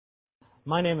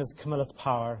My name is Camillus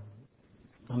Power.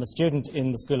 I'm a student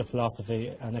in the School of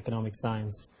Philosophy and Economic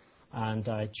Science, and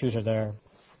I tutor there,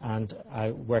 and I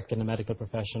work in the medical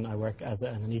profession. I work as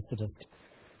an anaesthetist.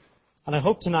 And I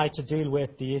hope tonight to deal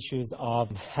with the issues of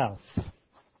health.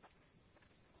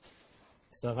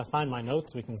 So if I find my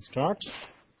notes, we can start.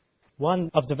 One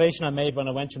observation I made when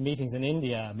I went to meetings in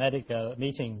India, medical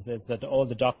meetings, is that all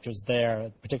the doctors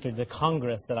there, particularly the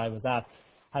Congress that I was at,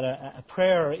 had a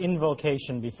prayer or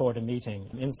invocation before the meeting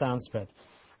in Sanskrit.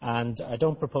 And I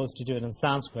don't propose to do it in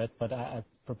Sanskrit, but I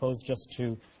propose just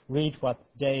to read what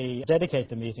they dedicate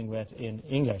the meeting with in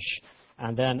English.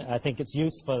 And then I think it's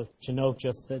useful to note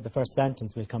just the first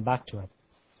sentence. We'll come back to it.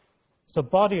 So,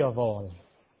 body of all,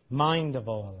 mind of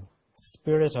all,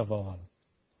 spirit of all,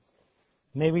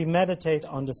 may we meditate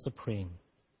on the Supreme,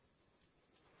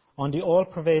 on the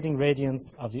all-pervading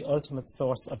radiance of the ultimate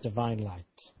source of divine light.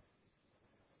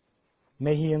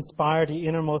 May He inspire the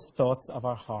innermost thoughts of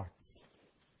our hearts.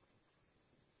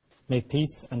 May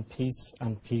peace and peace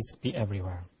and peace be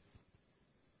everywhere.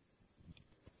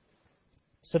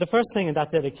 So the first thing in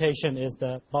that dedication is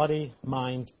the body,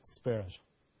 mind, spirit.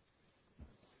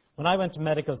 When I went to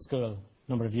medical school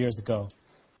a number of years ago,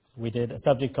 we did a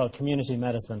subject called community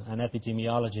medicine and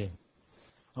epidemiology.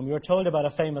 And we were told about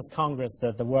a famous congress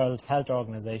that the World Health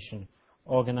Organization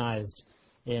organized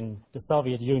in the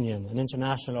Soviet Union, an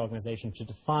international organization to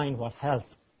define what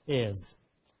health is.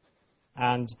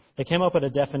 And they came up with a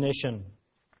definition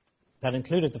that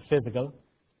included the physical,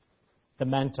 the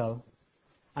mental,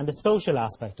 and the social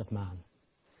aspect of man.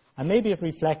 And maybe it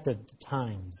reflected the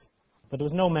times, but there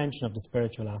was no mention of the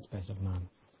spiritual aspect of man.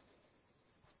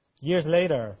 Years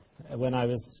later, when I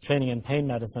was training in pain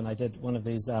medicine, I did one of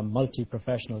these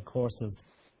multi-professional courses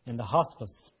in the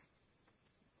hospice.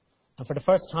 And for the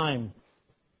first time,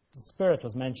 the spirit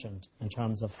was mentioned in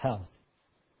terms of health.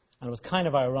 And it was kind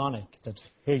of ironic that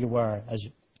here you were as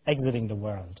you exiting the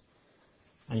world,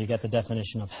 and you get the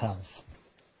definition of health.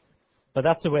 But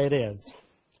that's the way it is.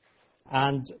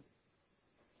 And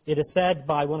it is said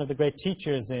by one of the great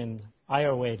teachers in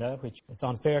Ayurveda, which it's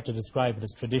unfair to describe it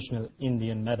as traditional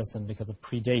Indian medicine because it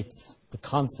predates the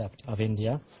concept of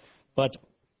India. But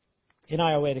in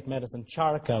Ayurvedic medicine,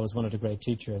 Charaka was one of the great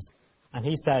teachers, and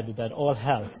he said that all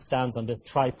health stands on this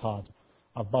tripod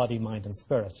of body, mind, and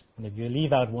spirit. And if you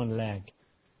leave out one leg,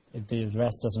 the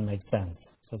rest doesn't make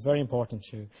sense. So it's very important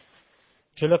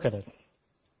to look at it.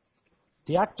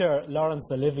 The actor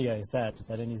Laurence Olivier said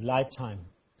that in his lifetime,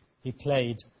 he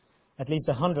played at least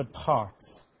 100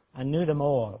 parts and knew them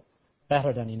all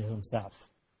better than he knew himself.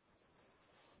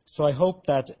 So I hope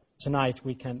that tonight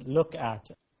we can look at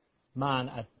man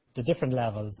at the different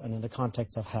levels and in the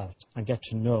context of health and get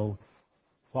to know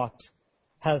what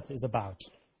health is about.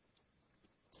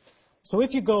 So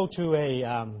if you go to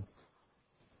a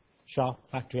shop,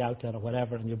 factory outlet or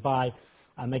whatever, and you buy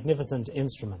a magnificent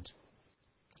instrument,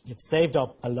 you've saved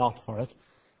up a lot for it,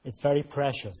 it's very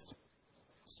precious.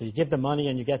 So you give the money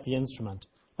and you get the instrument.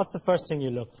 What's the first thing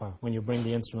you look for when you bring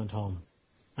the instrument home?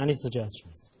 Any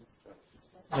suggestions?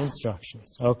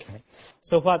 Instructions. Okay.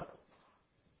 So what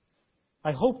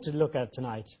I hope to look at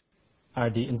tonight are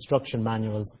the instruction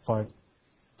manuals for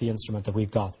the instrument that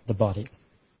we've got, the body.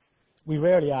 We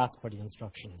rarely ask for the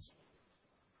instructions.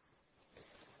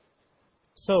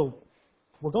 So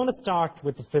we're going to start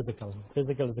with the physical.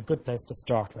 Physical is a good place to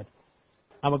start with.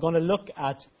 And we're going to look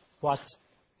at what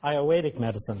Ayurvedic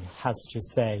medicine has to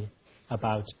say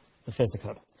about the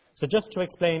physical. So just to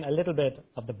explain a little bit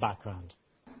of the background.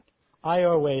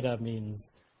 Ayurveda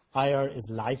means Ayur is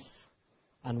life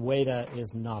and Veda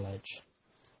is knowledge.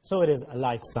 So it is a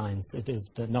life science. It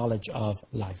is the knowledge of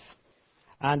life.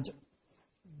 And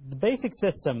the basic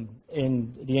system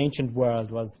in the ancient world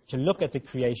was to look at the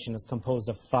creation as composed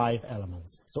of 5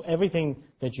 elements. So everything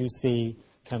that you see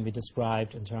can be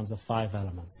described in terms of 5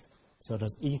 elements. So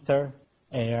there's ether,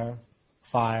 air,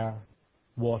 fire,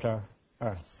 water,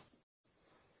 earth.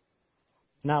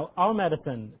 Now, our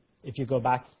medicine, if you go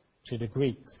back to the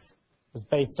Greeks, was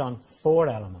based on 4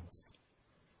 elements.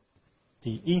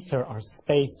 The ether or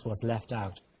space was left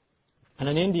out. And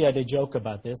in India, they joke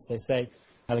about this. They say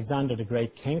Alexander the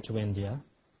Great came to India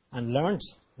and learnt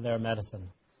their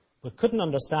medicine, but couldn't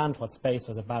understand what space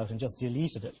was about and just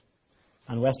deleted it.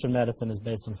 And Western medicine is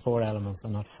based on 4 elements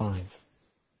and not 5.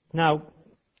 Now,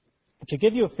 to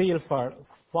give you a feel for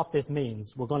what this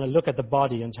means, we're going to look at the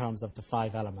body in terms of the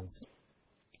 5 elements.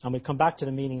 And we'll come back to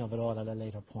the meaning of it all at a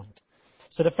later point.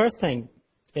 So the first thing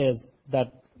is that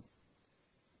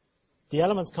the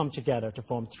elements come together to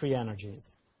form 3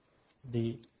 energies.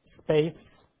 The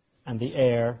space and the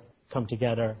air come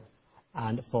together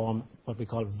and form what we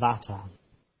call vata.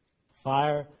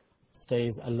 Fire,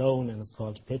 stays alone and is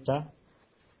called pitta,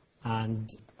 and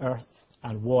earth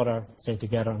and water stay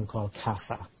together and called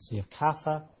kapha. So you have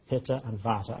kapha, pitta, and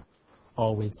vata,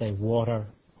 or we'd say water,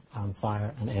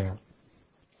 fire, and air.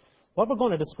 What we're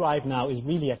going to describe now is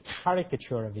really a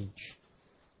caricature of each.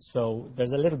 So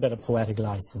there's a little bit of poetic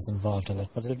license involved in it,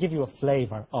 but it'll give you a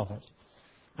flavor of it.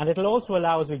 And it'll also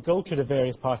allow, as we go through the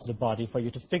various parts of the body, for you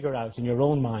to figure out in your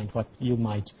own mind what you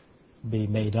might be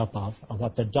made up of, or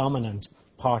what the dominant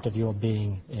part of your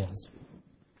being is.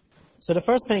 So the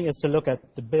first thing is to look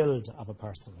at the build of a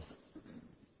person.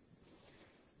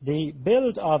 The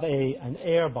build of an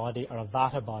air body or a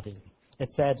vata body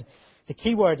is said, the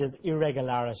key word is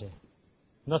irregularity.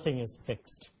 Nothing is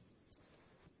fixed.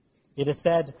 It is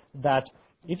said that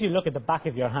if you look at the back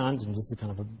of your hand, and this is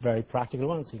kind of a very practical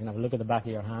one, so you can have a look at the back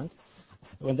of your hand,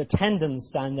 when the tendons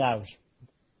stand out,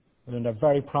 when they're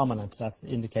very prominent, that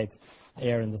indicates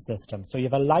air in the system. So you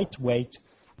have a light weight,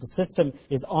 the system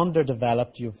is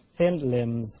underdeveloped, you have thin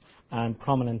limbs and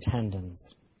prominent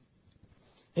tendons.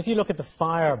 If you look at the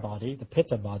fire body, the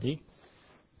pitta body,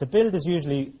 the build is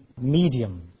usually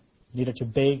medium, neither too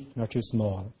big nor too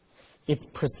small. It's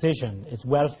precision, it's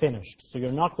well finished, so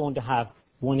you're not going to have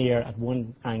one ear at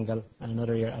one angle and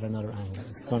another ear at another angle.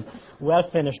 It's well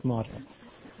finished model.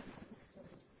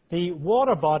 The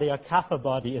water body or kapha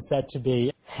body is said to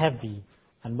be heavy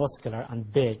and muscular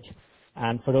and big.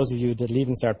 And for those of you who did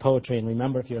Leaving Cert poetry and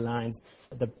remember a few lines,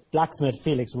 the blacksmith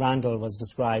Felix Randall was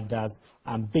described as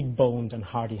big-boned and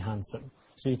hardy handsome.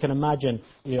 So you can imagine,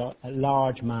 a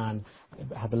large man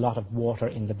has a lot of water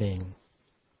in the being.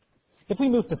 If we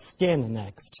move to skin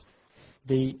next,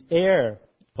 the air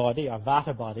body or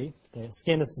vata body, the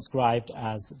skin is described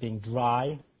as being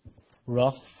dry,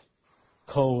 rough,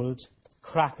 cold,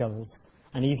 crackles,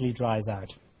 and easily dries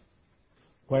out.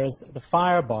 Whereas the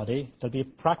fire body, there'll be a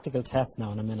practical test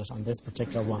now in a minute on this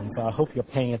particular one, so I hope you're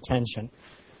paying attention.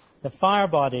 The fire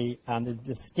body and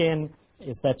the skin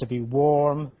is said to be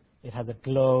warm, it has a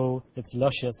glow, it's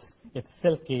luscious, it's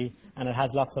silky, and it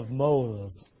has lots of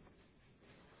moles.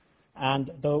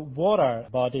 And the water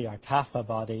body or kapha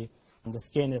body, and the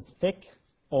skin is thick,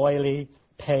 oily,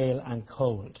 pale, and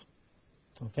cold.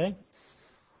 Okay?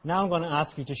 Now I'm going to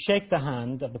ask you to shake the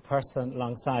hand of the person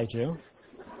alongside you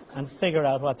and figure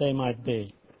out what they might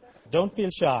be. Don't feel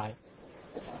shy.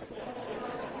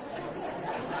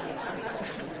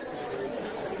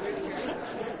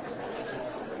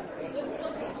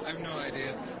 I have no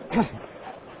idea.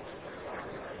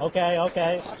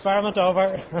 Okay. Experiment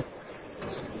over.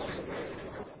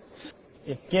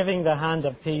 If giving the hand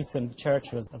of peace in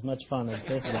church was as much fun as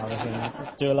this, I was going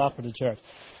to do a lot for the church.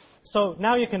 So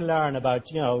now you can learn about,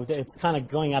 it's kind of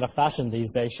going out of fashion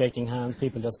these days, shaking hands.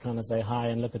 People just kind of say hi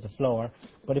and look at the floor.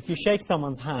 But if you shake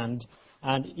someone's hand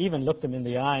and even look them in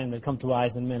the eye, and we'll come to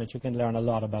eyes in a minute, you can learn a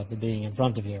lot about the being in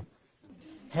front of you.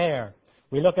 Hair.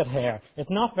 We look at hair.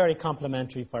 It's not very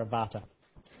complimentary for vata.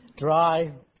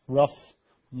 Dry, rough,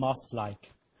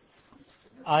 moss-like.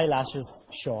 Eyelashes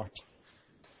short.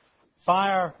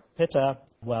 Fire, pitta,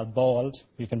 well, bald.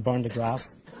 You can burn the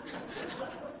grass.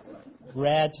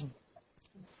 Red.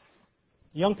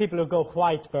 Young people who go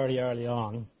white very early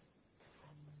on.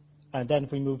 And then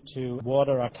if we move to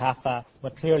water or kapha,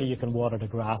 well, clearly you can water the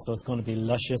grass, so it's going to be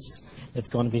luscious, it's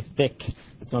going to be thick,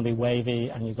 it's going to be wavy,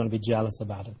 and you're going to be jealous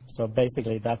about it. So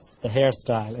basically that's the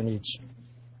hairstyle in each.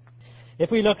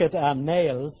 If we look at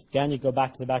nails, again, you go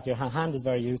back to the back of your hand. Hand is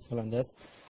very useful in this.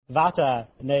 Vata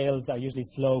nails are usually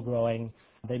slow growing.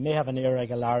 They may have an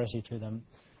irregularity to them.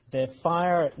 The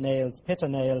fire nails, pitta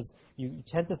nails, you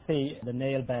tend to see the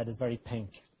nail bed is very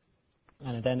pink.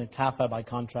 And then in kapha, by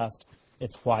contrast,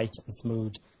 it's white and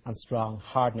smooth and strong,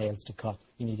 hard nails to cut.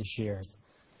 You need the shears.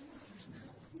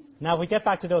 Now, we get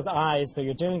back to those eyes, so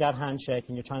you're doing that handshake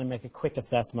and you're trying to make a quick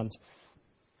assessment.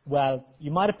 Well,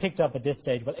 you might have picked up at this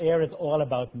stage, but air is all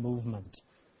about movement.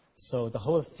 So the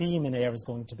whole theme in air is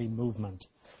going to be movement.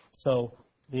 So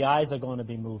the eyes are going to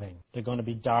be moving. They're going to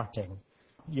be darting.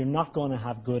 You're not going to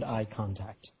have good eye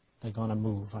contact. They're going to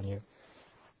move on you.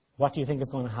 What do you think is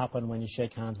going to happen when you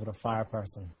shake hands with a fire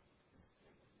person?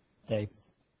 They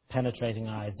penetrating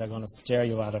eyes. They're going to stare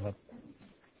you out of it.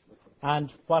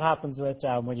 And what happens with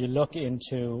when you look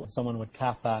into someone with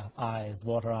kapha eyes,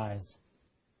 water eyes?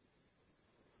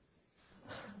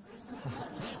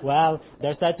 Well,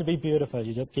 they're said to be beautiful.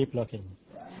 You just keep looking.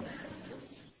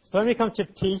 So when we come to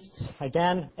teeth,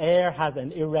 again, air has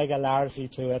an irregularity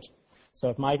to it. So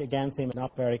it might, again, seem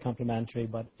not very complimentary,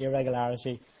 but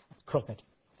irregularity, crooked.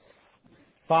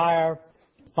 Fire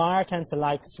tends to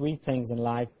like sweet things in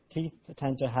life. Teeth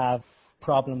tend to have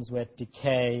problems with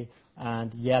decay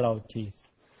and yellow teeth.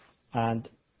 And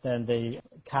then the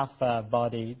CAFA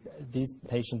body, these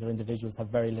patients or individuals have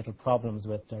very little problems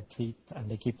with their teeth, and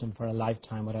they keep them for a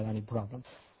lifetime without any problem.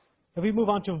 If we move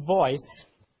on to voice,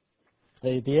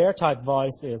 the air-type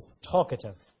voice is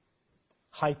talkative,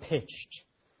 high-pitched.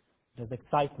 There's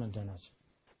excitement in it.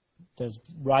 There's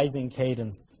rising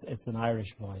cadence. It's an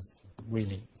Irish voice,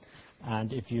 really.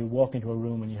 And if you walk into a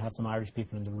room and you have some Irish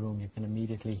people in the room, you can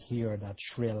immediately hear that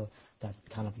shrill, that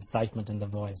kind of excitement in the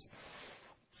voice.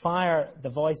 Fire, the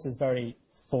voice is very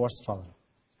forceful.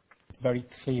 It's very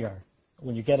clear.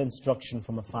 When you get instruction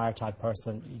from a fire-type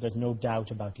person, there's no doubt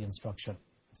about the instruction.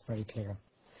 It's very clear.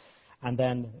 And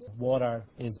then water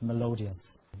is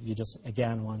melodious. You just,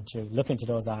 again, want to look into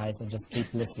those eyes and just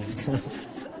keep listening.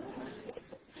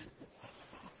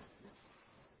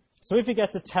 So if you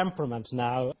get to temperament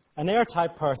now, an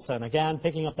air-type person, again,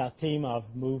 picking up that theme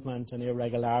of movement and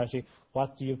irregularity,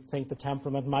 what do you think the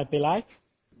temperament might be like?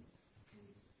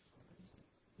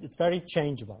 It's very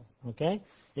changeable, okay?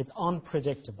 It's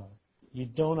unpredictable. You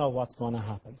don't know what's going to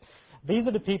happen. These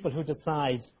are the people who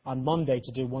decide on Monday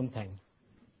to do one thing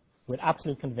with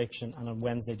absolute conviction, and on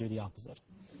Wednesday do the opposite.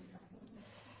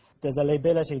 There's a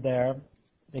lability there.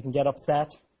 They can get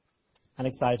upset and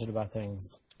excited about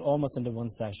things, almost into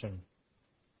one session.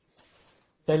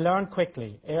 They learn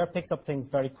quickly. Air picks up things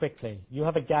very quickly. You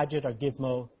have a gadget or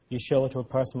gizmo, you show it to a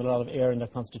person with a lot of air in their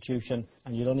constitution,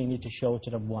 and you'll only need to show it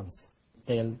to them once.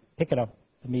 They'll pick it up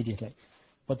immediately.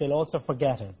 But they'll also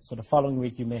forget it, so the following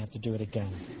week you may have to do it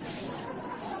again.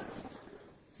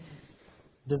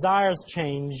 Desires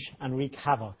change and wreak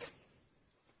havoc.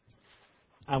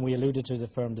 And we alluded to the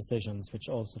firm decisions, which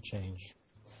also change.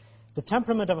 The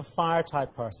temperament of a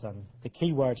fire-type person, the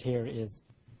key word here is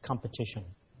competition.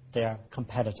 They are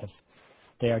competitive.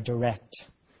 They are direct.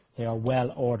 They are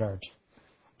well-ordered.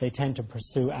 They tend to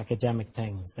pursue academic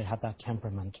things. They have that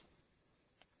temperament.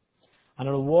 And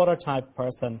a water-type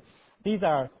person, these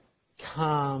are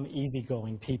calm,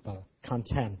 easygoing people,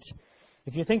 content.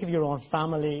 If you think of your own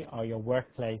family or your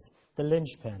workplace, the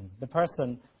linchpin, the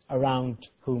person around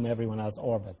whom everyone else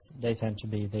orbits, they tend to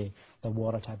be the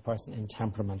water-type person in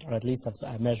temperament, or at least have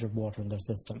a measure of water in their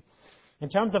system. In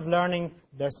terms of learning,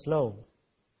 they're slow.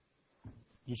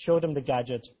 You show them the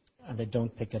gadget, and they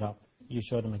don't pick it up. You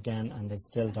show them again, and they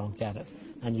still don't get it.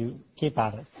 And you keep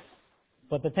at it.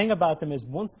 But the thing about them is,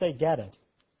 once they get it,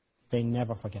 they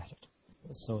never forget it.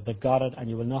 So they've got it, and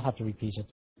you will not have to repeat it.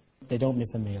 They don't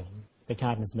miss a meal. They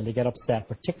can't miss a meal. They get upset,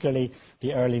 particularly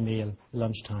the early meal,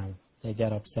 lunchtime. They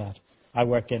get upset. I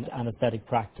work in anesthetic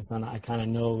practice, and I kind of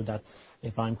know that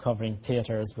if I'm covering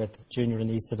theatres with junior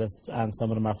anaesthetists and some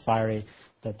of them are fiery,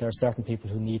 that there are certain people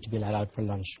who need to be let out for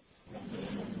lunch.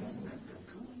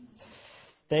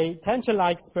 They tend to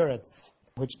like spirits,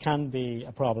 which can be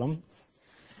a problem.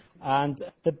 And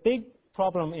the big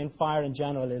problem in fire in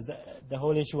general is the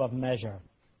whole issue of measure.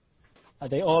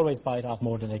 They always bite off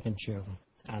more than they can chew,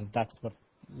 and that's what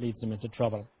leads them into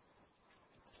trouble.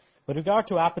 With regard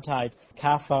to appetite,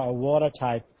 CAFA or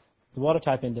water-type, the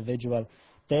water-type individual,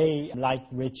 they like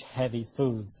rich, heavy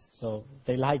foods. So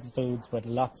they like foods with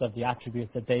lots of the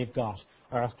attributes that they've got,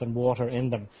 earth and water in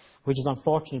them, which is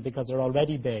unfortunate because they're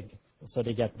already big, so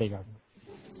they get bigger.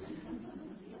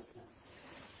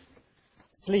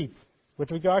 Sleep.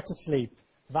 With regard to sleep,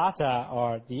 Vata,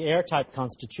 or the air-type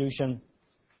constitution,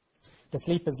 the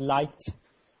sleep is light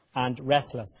and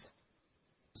restless.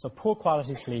 So poor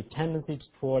quality sleep, tendency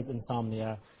towards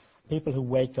insomnia, people who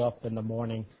wake up in the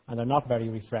morning and are not very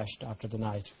refreshed after the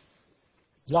night.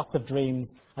 Lots of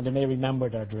dreams, and they may remember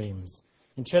their dreams.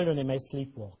 In children, they may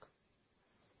sleepwalk.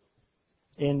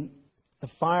 In the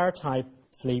fire-type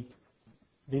sleep,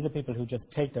 these are people who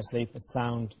just take their sleep. It's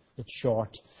sound, it's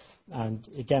short, and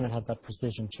again, it has that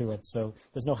precision to it. So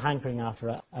there's no hankering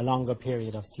after a longer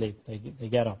period of sleep. They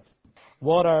get up.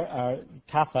 Water, or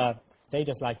CAFA, they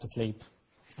just like to sleep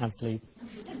and sleep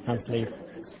and sleep.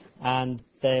 And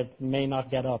they may not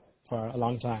get up for a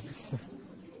long time.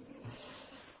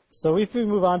 So if we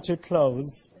move on to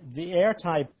clothes, the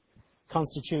air-type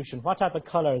constitution, what type of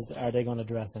colors are they going to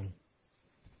dress in?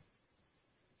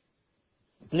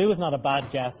 Blue is not a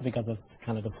bad guess because it's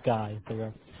kind of the sky, so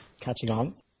you're catching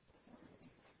on.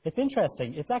 It's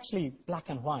interesting. It's actually black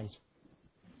and white,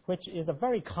 which is a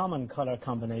very common color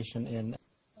combination in,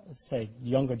 say,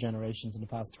 younger generations in the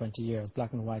past 20 years,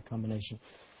 black and white combination.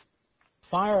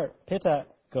 Fire, Pitta,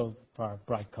 go for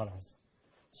bright colors.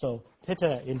 So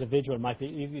Pitta individual might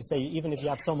be, if you say, even if you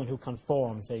have someone who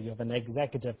conforms, say you have an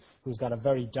executive who's got a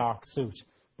very dark suit,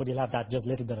 but he'll have that just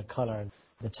little bit of color,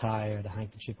 the tie or the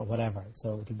handkerchief or whatever.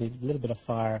 So it'll be a little bit of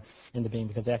fire in the being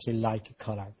because they actually like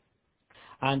color.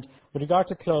 And with regard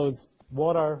to clothes,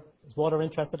 water, is water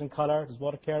interested in color? Does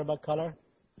water care about color?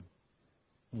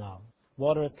 No.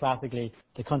 Water is classically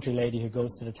the country lady who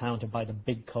goes to the town to buy the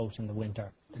big coat in the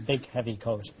winter, the big heavy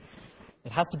coat.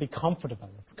 It has to be comfortable.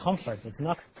 It's comfort. It's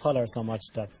not colour so much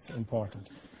that's important.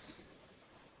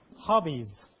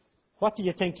 Hobbies. What do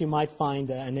you think you might find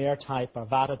an air-type or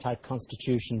Vata-type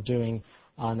constitution doing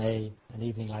on an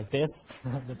evening like this?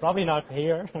 They're probably not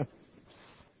here.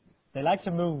 They like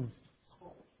to move.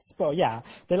 Yeah,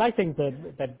 they like things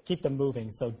that keep them moving.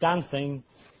 So dancing,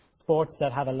 sports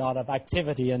that have a lot of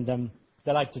activity in them.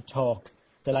 They like to talk.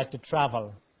 They like to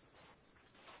travel.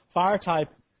 Fire-type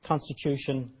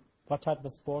constitution. What type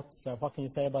of sports? What can you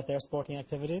say about their sporting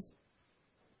activities?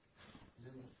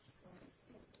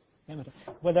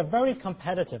 Well, they're very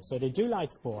competitive, so they do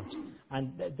like sport,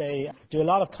 and they do a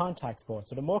lot of contact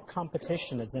sports. So the more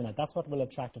competition is in it, that's what will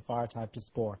attract a fire type to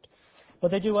sport.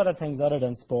 But they do other things other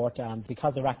than sport, and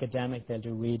because they're academic, they'll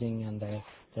do reading and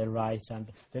they'll write,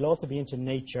 and they'll also be into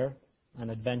nature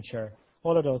and adventure.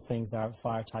 All of those things are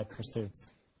fire type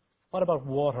pursuits. What about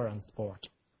water and sport?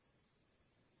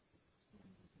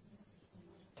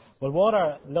 Well,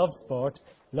 water loves sport,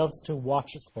 loves to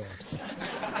watch sport.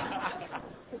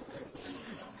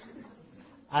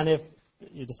 And if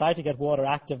you decide to get water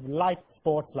active, light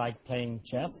sports like playing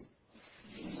chess,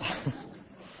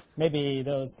 maybe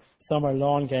those summer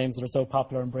lawn games that are so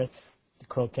popular in Britain, the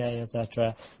croquet,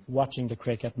 etc., watching the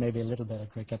cricket, maybe a little bit of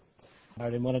cricket. Or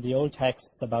in one of the old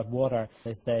texts about water,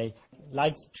 they say,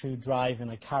 likes to drive in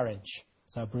a carriage.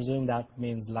 So I presume that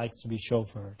means likes to be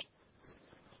chauffeured.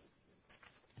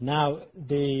 Now,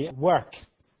 the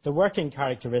working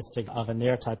characteristic of an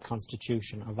air-type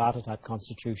constitution, a Vata-type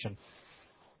constitution,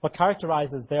 what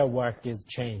characterizes their work is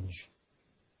change.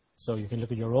 So you can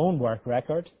look at your own work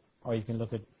record, or you can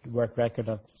look at the work record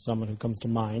of someone who comes to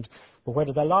mind. But where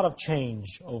there's a lot of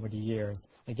change over the years,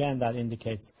 again, that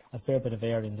indicates a fair bit of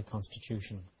air in the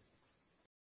constitution.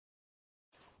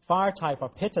 Fire-type or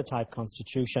Pitta-type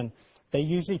constitution, they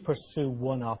usually pursue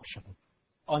one option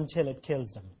until it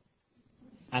kills them.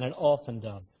 And it often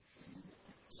does.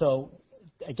 So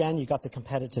again, you got the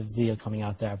competitive zeal coming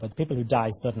out there, but people who die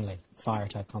suddenly,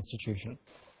 fire-type constitution.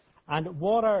 And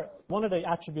water, one of the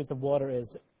attributes of water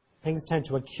is things tend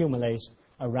to accumulate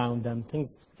around them.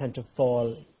 Things tend to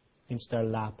fall into their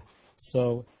lap.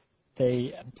 So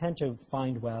they tend to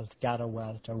find wealth, gather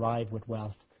wealth, arrive with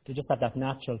wealth. They just have that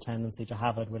natural tendency to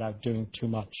have it without doing too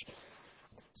much.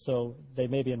 So they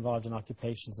may be involved in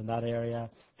occupations in that area.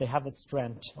 They have a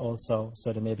strength also,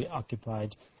 so they may be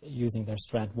occupied using their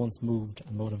strength once moved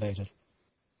and motivated.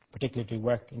 Particularly if you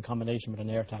work in combination with an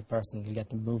air-type person, you'll get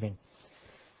them moving.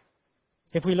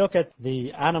 If we look at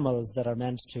the animals that are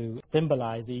meant to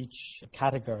symbolize each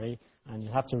category, and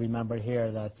you have to remember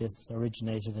here that this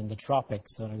originated in the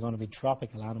tropics, so they're going to be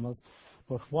tropical animals.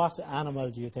 But what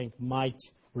animal do you think might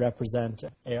represent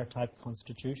air-type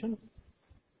constitution?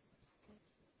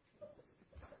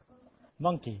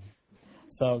 Monkey.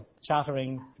 So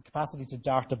chattering, the capacity to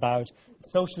dart about,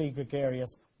 socially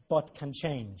gregarious, but can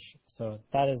change. So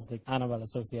that is the animal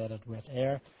associated with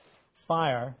air.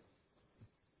 Fire,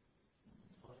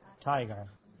 tiger.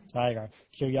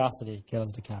 Curiosity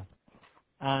kills the cat.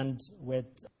 And with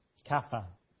kapha,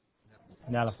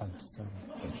 an elephant. So.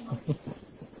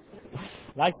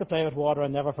 Likes to play with water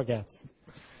and never forgets.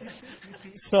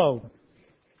 So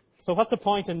what's the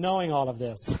point in knowing all of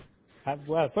this?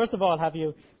 Well, first of all,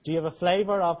 do you have a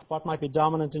flavor of what might be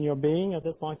dominant in your being at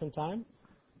this point in time?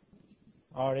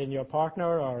 Or in your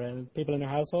partner, or in people in your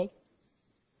household?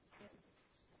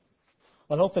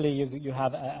 Well, hopefully you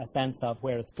have a sense of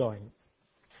where it's going.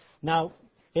 Now,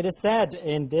 it is said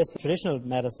in this traditional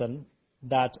medicine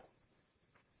that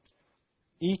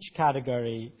each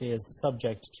category is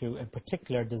subject to a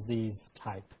particular disease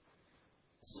type.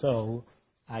 So,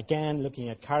 again, looking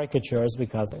at caricatures,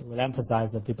 because it will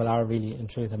emphasize that people are really, in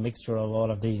truth, a mixture of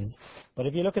all of these. But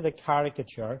if you look at the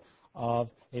caricature of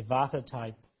a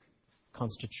Vata-type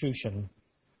constitution,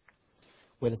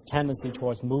 with its tendency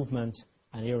towards movement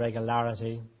and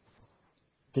irregularity,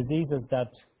 diseases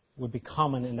that would be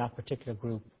common in that particular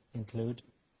group include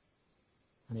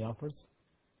any offers?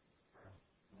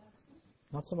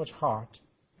 Not so much heart.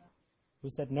 We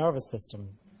said nervous system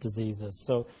diseases.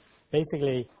 So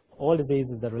basically, all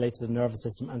diseases that relate to the nervous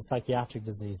system and psychiatric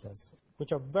diseases,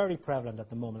 which are very prevalent at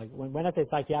the moment. Like when I say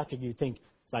psychiatric, you think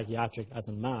psychiatric as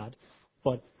in mad,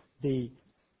 but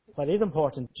what is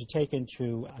important to take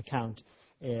into account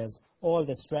is all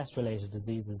the stress-related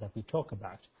diseases that we talk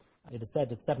about. It is said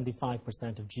that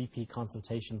 75% of GP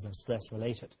consultations are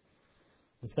stress-related.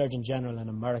 The Surgeon General in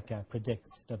America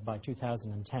predicts that by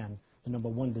 2010, the number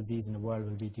one disease in the world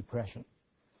will be depression.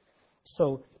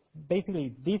 So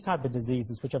basically these type of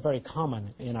diseases, which are very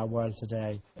common in our world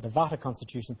today, the Vata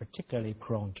constitution particularly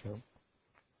prone to.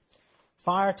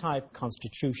 Fire-type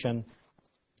constitution,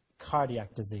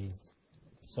 cardiac disease.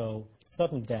 So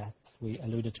sudden death, we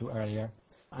alluded to earlier,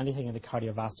 anything in the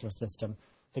cardiovascular system,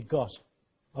 the gut,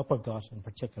 upper gut in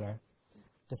particular,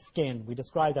 the skin. We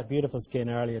described that beautiful skin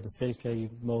earlier, the silky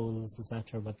moles,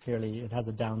 etc., but clearly it has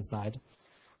a downside.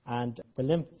 And the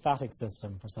lymphatic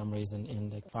system, for some reason, in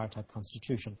the fire-type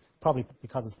constitution, probably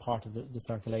because it's part of the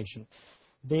circulation.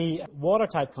 The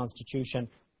water-type constitution,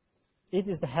 it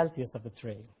is the healthiest of the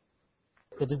three.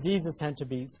 The diseases tend to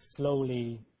be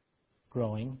slowly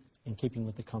growing in keeping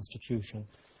with the constitution.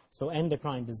 So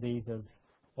endocrine diseases,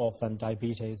 often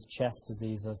diabetes, chest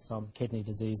diseases, some kidney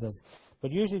diseases,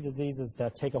 but usually diseases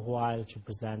that take a while to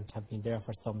present, have been there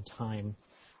for some time.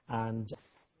 And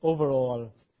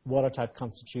overall, water-type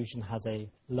constitution has a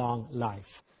long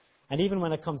life. And even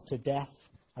when it comes to death,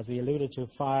 as we alluded to,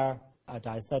 fire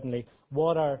dies suddenly.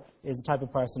 Water is the type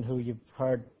of person who you've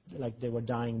heard like they were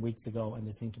dying weeks ago and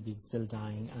they seem to be still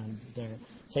dying and they're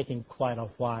taking quite a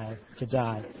while to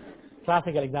die.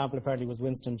 Classical example apparently was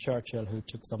Winston Churchill, who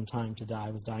took some time to die,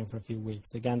 was dying for a few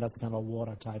weeks. Again, that's kind of a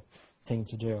water-type thing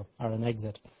to do, or an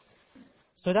exit.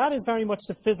 So that is very much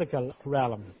the physical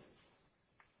realm.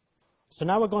 So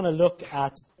now we're going to look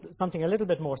at something a little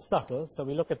bit more subtle. So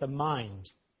we look at the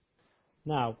mind.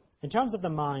 Now, in terms of the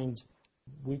mind,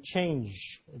 we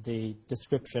change the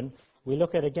description. We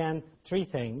look at, again, three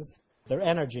things. They're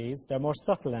energies. They're more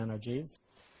subtle energies.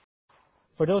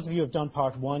 For those of you who have done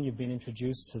part one, you've been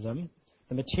introduced to them.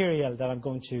 The material that I'm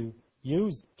going to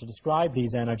use to describe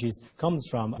these energies comes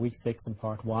from week 6 in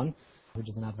part 1, which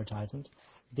is an advertisement.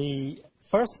 The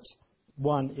first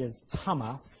one is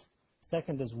tamas,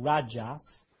 second is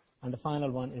rajas, and the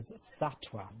final one is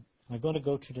sattva. I'm going to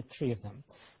go through the three of them.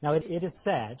 Now, it is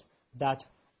said that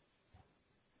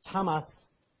tamas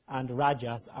and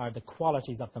rajas are the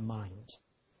qualities of the mind.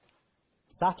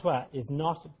 Sattva is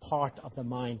not part of the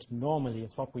mind normally,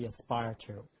 it's what we aspire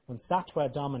to. When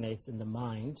sattva dominates in the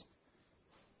mind,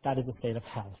 that is a state of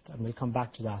health, and we'll come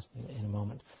back to that in a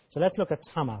moment. So let's look at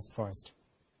tamas first.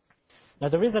 Now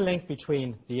there is a link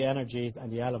between the energies and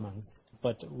the elements,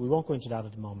 but we won't go into that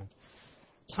at the moment.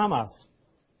 Tamas,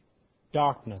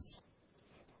 darkness.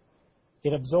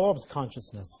 It absorbs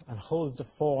consciousness and holds the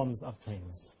forms of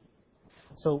things.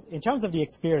 So in terms of the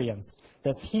experience,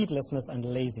 there's heedlessness and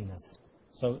laziness.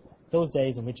 So those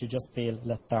days in which you just feel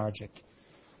lethargic.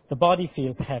 The body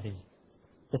feels heavy.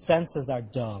 The senses are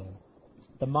dull.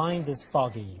 The mind is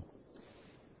foggy.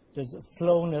 There's a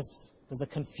slowness. There's a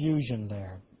confusion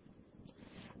there.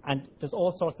 And there's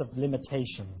all sorts of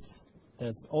limitations.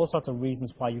 There's all sorts of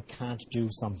reasons why you can't do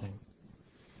something.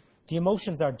 The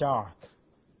emotions are dark.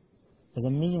 There's a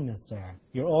meanness there.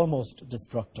 You're almost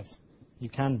destructive. You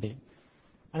can be.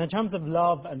 And in terms of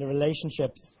love and the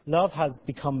relationships, love has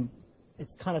become,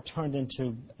 it's kind of turned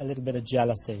into a little bit of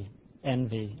jealousy,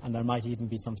 envy, and there might even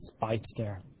be some spite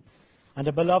there. And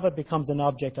the beloved becomes an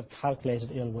object of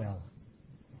calculated ill will.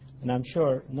 And I'm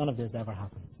sure none of this ever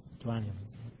happens to any of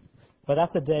us. But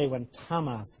that's a day when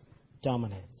tamas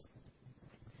dominates.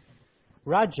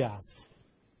 Rajas,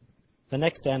 the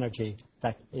next energy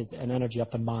that is an energy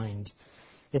of the mind,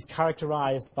 is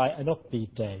characterized by an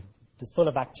upbeat day. It's full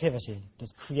of activity,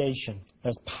 there's creation,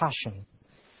 there's passion.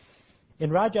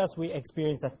 In Rajas, we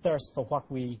experience a thirst for what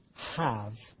we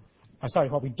have,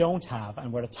 what we don't have,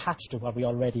 and we're attached to what we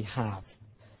already have.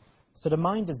 So the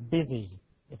mind is busy.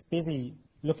 It's busy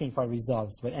looking for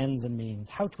results with ends and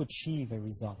means, how to achieve a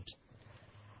result,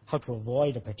 how to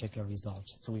avoid a particular result.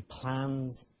 So we have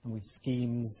plans and we have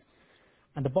schemes,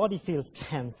 and the body feels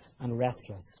tense and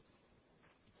restless.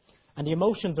 And the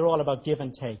emotions are all about give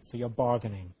and take, so you're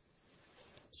bargaining.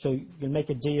 So you'll make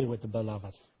a deal with the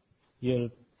beloved. You'll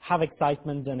have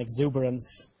excitement and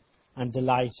exuberance and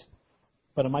delight,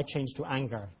 but it might change to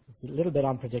anger. It's a little bit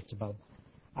unpredictable.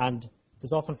 And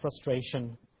there's often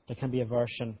frustration. There can be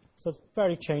aversion. So it's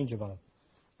very changeable.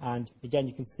 And again,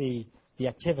 you can see the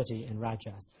activity in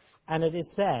Rajas. And it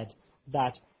is said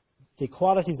that the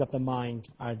qualities of the mind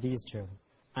are these two.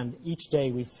 And each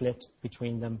day we flit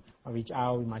between them, or each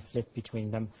hour we might flit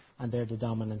between them, and they're the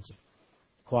dominant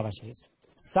qualities.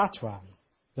 Sattva,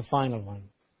 the final one.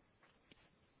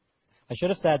 I should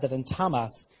have said that in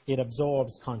tamas, it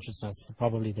absorbs consciousness, it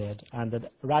probably did, and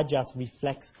that rajas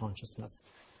reflects consciousness.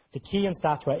 The key in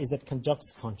sattva is it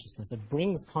conducts consciousness. It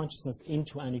brings consciousness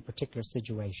into any particular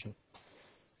situation.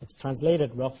 It's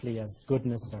translated roughly as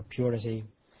goodness or purity.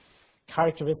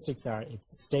 Characteristics are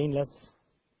it's stainless,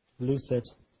 lucid,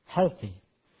 healthy.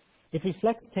 It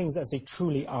reflects things as they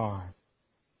truly are.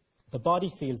 The body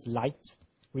feels light,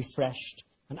 refreshed,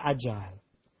 and agile.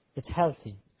 It's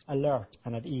healthy, alert,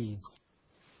 and at ease.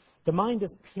 The mind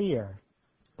is clear,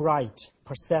 bright,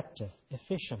 perceptive,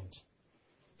 efficient.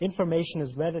 Information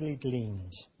is readily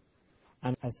gleaned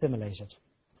and assimilated.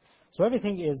 So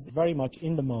everything is very much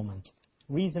in the moment.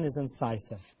 Reason is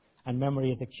incisive, and memory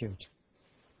is acute.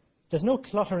 There's no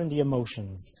clutter in the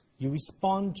emotions. You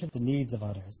respond to the needs of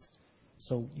others.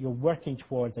 So you're working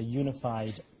towards a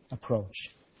unified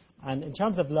approach. And in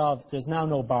terms of love, there's now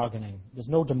no bargaining. There's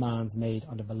no demands made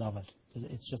on the beloved.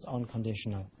 It's just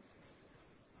unconditional.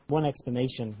 One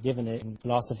explanation given in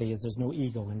philosophy is there's no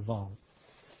ego involved.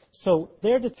 So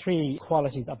they're the three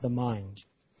qualities of the mind.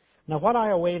 Now, what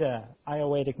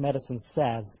Ayurvedic medicine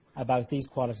says about these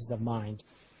qualities of mind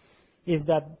is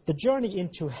that the journey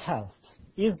into health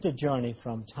is the journey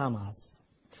from tamas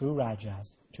through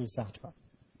rajas to sattva.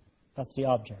 That's the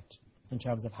object in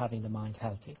terms of having the mind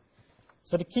healthy.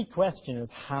 So the key question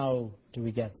is, how do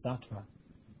we get sattva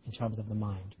in terms of the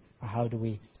mind, or how do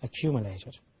we accumulate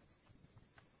it?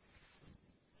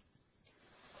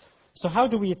 So how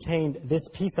do we attain this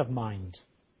peace of mind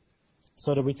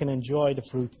so that we can enjoy the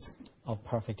fruits of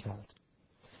perfect health?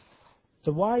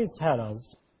 The wise tell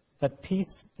us that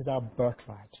peace is our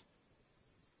birthright,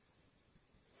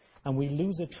 and we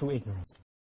lose it through ignorance.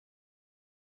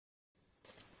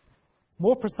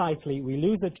 More precisely, we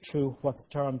lose it through what's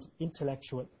termed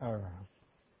intellectual error.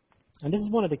 And this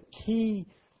is one of the key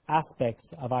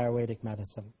aspects of Ayurvedic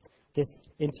medicine, this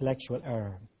intellectual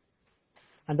error.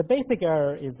 And the basic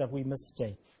error is that we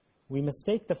mistake. We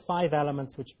mistake the 5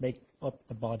 elements which make up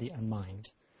the body and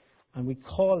mind, and we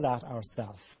call that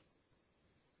ourself.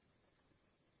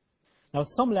 Now, at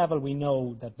some level, we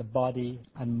know that the body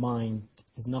and mind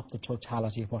is not the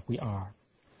totality of what we are.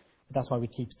 That's why we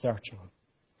keep searching.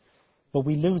 But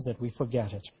we lose it, we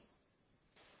forget it.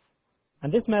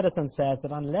 And this medicine says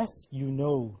that unless you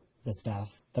know the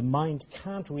self, the mind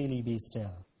can't really be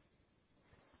still.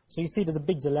 So you see, there's a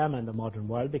big dilemma in the modern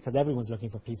world because everyone's looking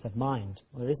for peace of mind.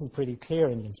 Well, this is pretty clear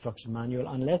in the instruction manual.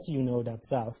 Unless you know that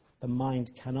self, the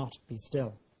mind cannot be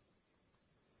still.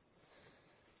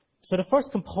 So the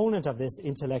first component of this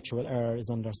intellectual error is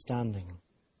understanding.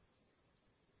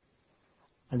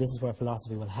 And this is where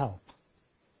philosophy will help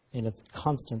in its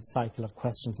constant cycle of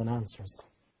questions and answers.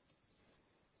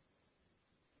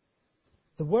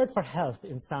 The word for health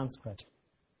in Sanskrit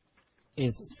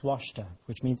is swashta,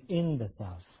 which means in the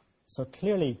self. So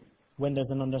clearly, when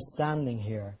there's an understanding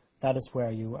here, that is where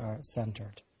you are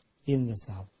centered, in the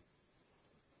self.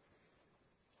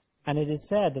 And it is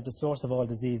said that the source of all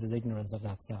disease is ignorance of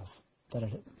that self, that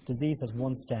disease has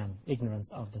one stem, ignorance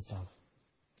of the self.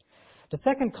 The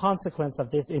second consequence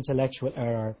of this intellectual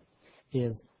error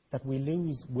is that we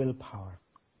lose willpower.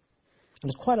 And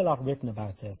there's quite a lot written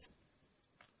about this.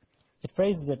 It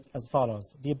phrases it as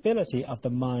follows: the ability of the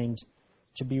mind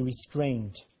to be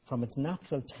restrained from its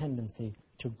natural tendency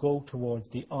to go towards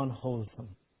the unwholesome.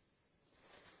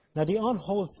 Now, the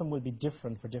unwholesome will be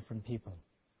different for different people.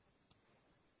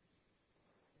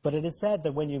 But it is said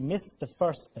that when you miss the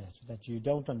first bit, that you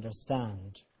don't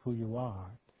understand who you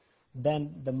are,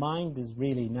 then the mind is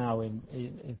really now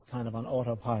it's kind of on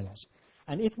autopilot.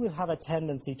 And it will have a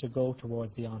tendency to go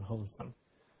towards the unwholesome,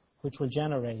 which will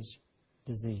generate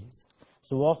disease.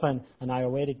 So often an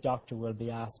Ayurvedic doctor will be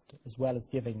asked, as well as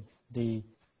giving the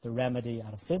remedy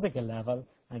at a physical level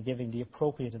and giving the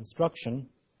appropriate instruction,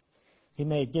 he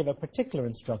may give a particular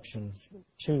instruction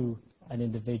to an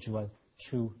individual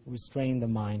to restrain the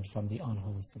mind from the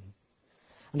unwholesome.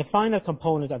 And the final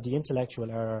component of the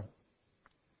intellectual error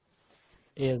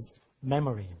is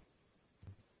memory.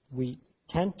 We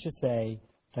tend to say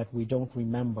that we don't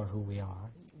remember who we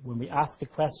are. When we ask the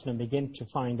question and begin to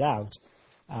find out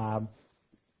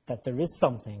that there is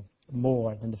something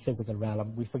more than the physical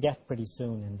realm, we forget pretty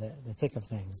soon in the thick of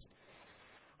things.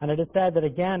 And it is said that,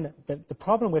 again, the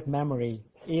problem with memory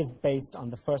is based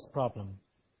on the first problem,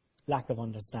 lack of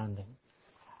understanding.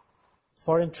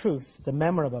 For in truth, the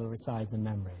memorable resides in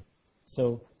memory.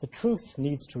 So the truth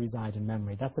needs to reside in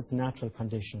memory. That's its natural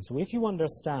condition. So if you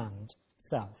understand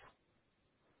self,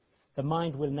 the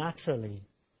mind will naturally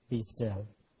be still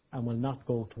and will not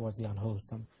go towards the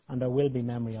unwholesome, and there will be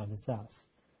memory of the self.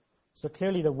 So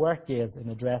clearly the work is in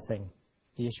addressing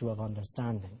the issue of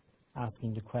understanding,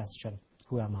 asking the question,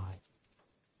 who am I?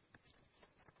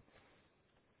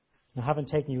 Now, having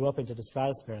taken you up into the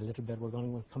stratosphere a little bit, we're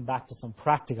going to come back to some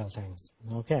practical things.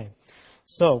 Okay.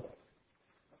 So,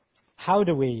 how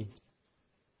do we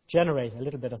generate a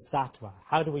little bit of sattva?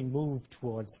 How do we move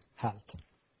towards health?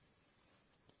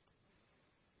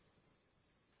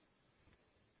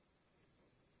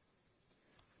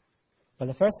 Well,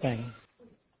 the first thing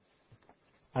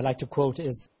I'd like to quote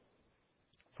is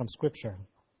from Scripture.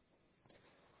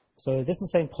 So this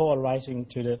is St. Paul writing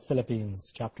to the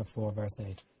Philippians, chapter 4, verse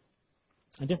 8.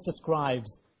 And this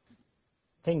describes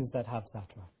things that have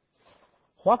sattva.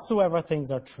 Whatsoever things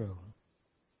are true,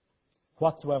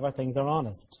 whatsoever things are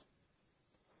honest,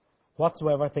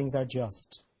 whatsoever things are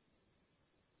just,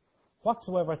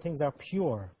 whatsoever things are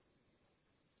pure,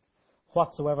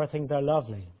 whatsoever things are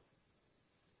lovely,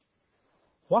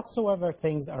 whatsoever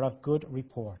things are of good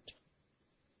report.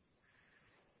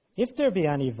 If there be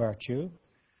any virtue,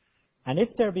 and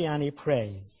if there be any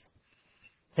praise,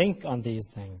 think on these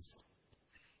things.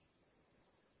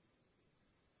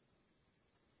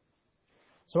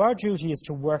 So our duty is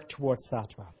to work towards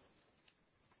sattva.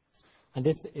 And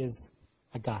this is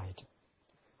a guide.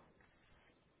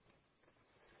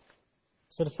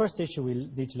 So the first issue we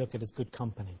need to look at is good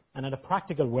company. And in a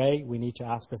practical way, we need to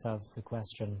ask ourselves the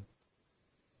question,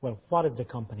 well, what is the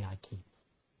company I keep?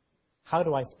 How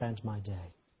do I spend my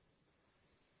day?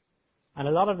 And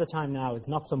a lot of the time now, it's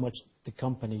not so much the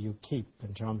company you keep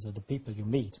in terms of the people you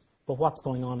meet, but what's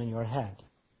going on in your head.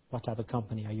 What type of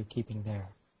company are you keeping there?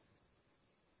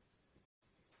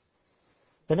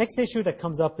 The next issue that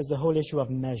comes up is the whole issue of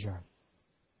measure.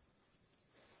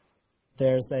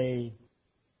 There's a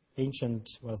ancient,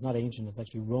 well, it's not ancient, it's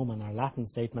actually Roman or Latin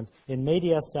statement, in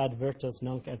media stat virtus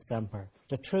nunc et semper.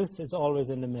 The truth is always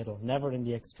in the middle, never in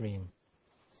the extreme.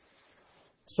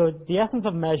 So the essence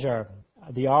of measure,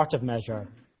 the art of measure,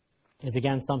 is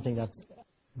again something that's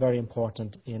very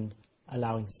important in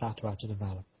allowing sattva to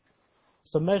develop.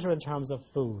 So measure in terms of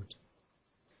food.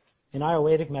 In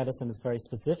Ayurvedic medicine, it's very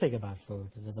specific about food.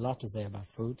 There's a lot to say about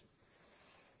food.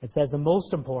 It says the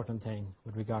most important thing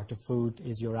with regard to food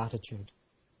is your attitude.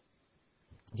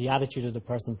 The attitude of the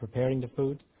person preparing the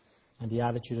food and the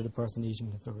attitude of the person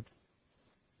eating the food.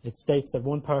 It states that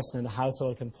one person in the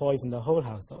household can poison the whole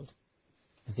household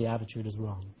if the attitude is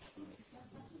wrong.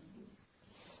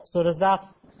 So there's that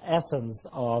essence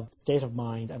of state of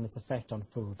mind and its effect on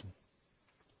food.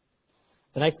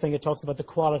 The next thing, it talks about the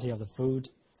quality of the food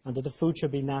and that the food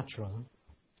should be natural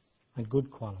and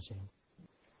good quality,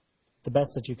 the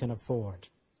best that you can afford.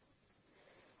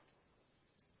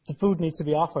 The food needs to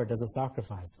be offered as a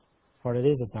sacrifice, for it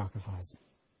is a sacrifice.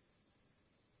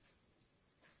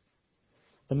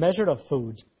 The measure of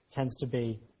food tends to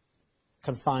be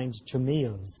confined to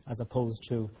meals as opposed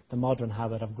to the modern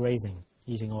habit of grazing,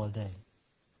 eating all day.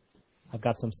 I've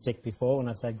got some stick before when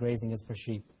I've said grazing is for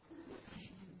sheep.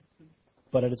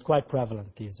 But it is quite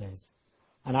prevalent these days.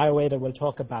 And Ayurveda will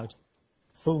talk about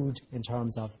food in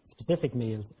terms of specific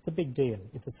meals. It's a big deal.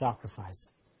 It's a sacrifice.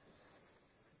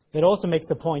 It also makes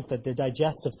the point that the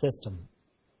digestive system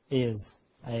is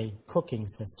a cooking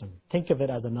system. Think of it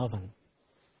as an oven.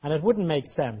 And it wouldn't make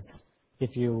sense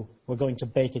if you were going to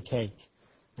bake a cake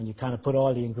and you kind of put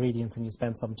all the ingredients and you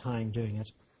spent some time doing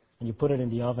it and you put it in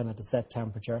the oven at a set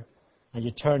temperature and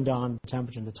you turned on the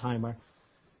temperature in the timer.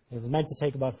 It was meant to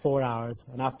take about 4 hours,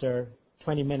 and after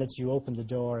 20 minutes you opened the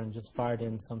door and just fired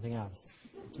in something else.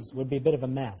 It would be a bit of a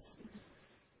mess.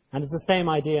 And it's the same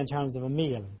idea in terms of a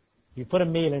meal. You put a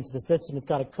meal into the system, it's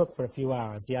got to cook for a few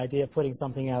hours. The idea of putting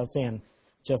something else in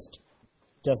just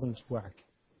doesn't work.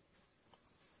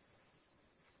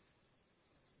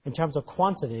 In terms of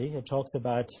quantity, it talks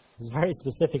about, it's very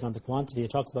specific on the quantity,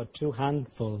 it talks about 2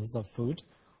 handfuls of food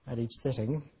at each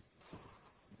sitting.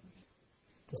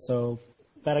 So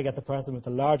better get the person with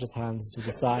the largest hands to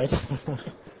decide.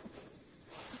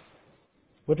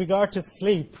 With regard to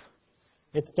sleep,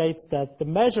 it states that the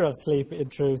measure of sleep, in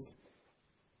truth,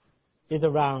 is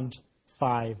around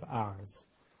 5 hours.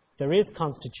 There is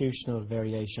constitutional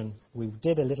variation. We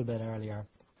did a little bit earlier.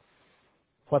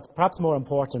 What's perhaps more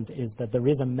important is that there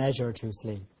is a measure to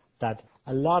sleep, that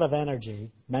a lot of energy,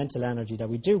 mental energy that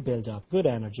we do build up, good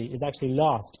energy, is actually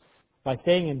lost by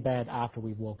staying in bed after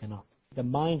we've woken up. The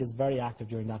mind is very active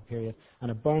during that period, and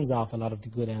it burns off a lot of the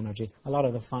good energy, a lot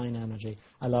of the fine energy,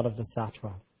 a lot of the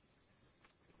sattva.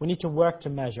 We need to work to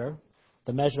measure.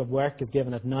 The measure of work is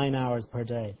given at 9 hours per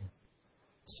day.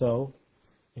 So,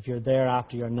 if you're there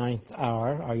after your 9th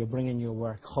hour, or you're bringing your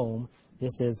work home,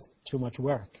 this is too much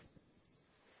work.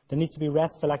 There needs to be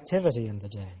restful activity in the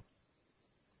day.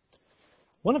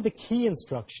 One of the key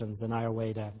instructions in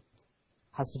Ayurveda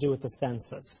has to do with the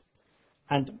senses.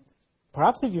 And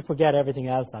perhaps if you forget everything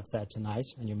else I've said tonight,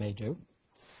 and you may do,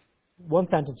 one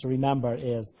sentence to remember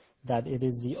is that it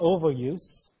is the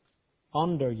overuse,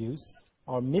 underuse,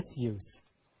 or misuse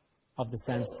of the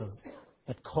senses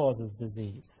that causes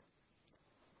disease.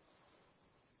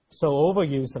 So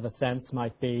overuse of a sense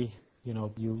might be,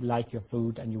 you like your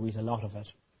food and you eat a lot of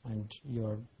it, and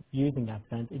you're using that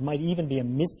sense. It might even be a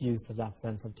misuse of that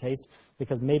sense of taste,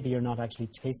 because maybe you're not actually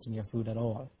tasting your food at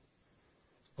all.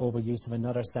 Overuse of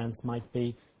another sense might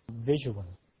be visual,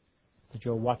 that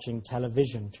you're watching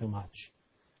television too much.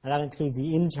 And that includes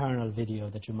the internal video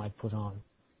that you might put on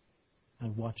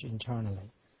and watch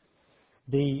internally.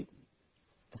 The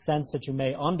sense that you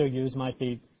may underuse might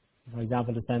be, for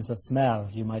example, the sense of smell.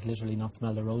 You might literally not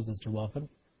smell the roses too often.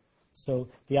 So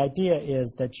the idea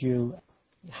is that you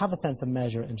have a sense of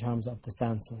measure in terms of the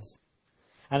senses.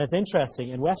 And it's interesting,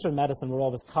 in Western medicine we're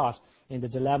always caught in the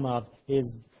dilemma of,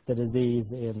 is the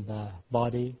disease in the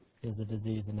body, is the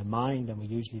disease in the mind, and we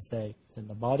usually say it's in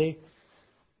the body.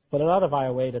 But a lot of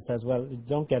Ayurveda says, well,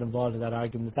 don't get involved in that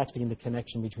argument, it's actually in the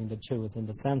connection between the two, it's in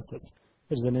the senses,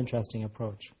 which is an interesting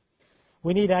approach.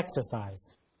 We need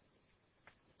exercise.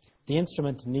 The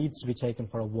instrument needs to be taken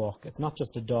for a walk. It's not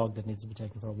just a dog that needs to be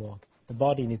taken for a walk. The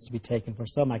body needs to be taken for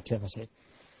some activity.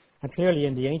 And clearly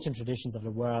in the ancient traditions of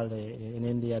the world, in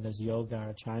India there's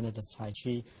yoga, China there's Tai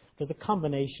Chi, there's a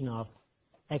combination of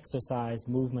exercise,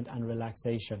 movement and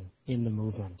relaxation in the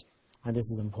movement. And this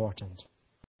is important.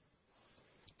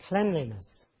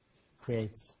 Cleanliness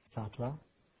creates sattva.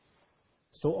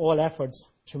 So all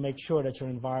efforts to make sure that your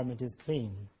environment is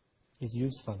clean is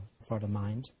useful for the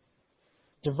mind.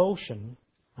 Devotion,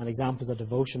 and examples of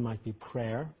devotion might be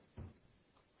prayer,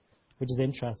 which is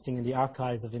interesting. In the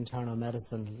Archives of Internal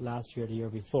Medicine last year, the year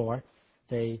before,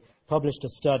 they published a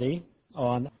study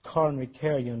on coronary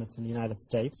care units in the United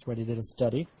States, where they did a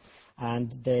study,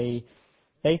 and they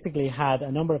basically had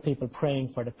a number of people praying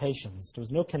for the patients. There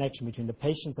was no connection between the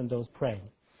patients and those praying.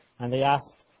 And they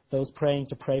asked those praying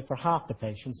to pray for half the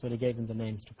patients, so they gave them the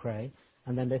names to pray,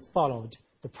 and then they followed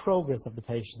the progress of the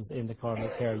patients in the coronary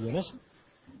care unit.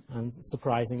 And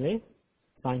surprisingly,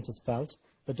 scientists felt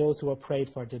that those who were prayed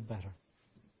for did better.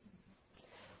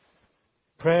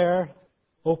 Prayer,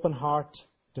 open heart,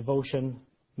 devotion,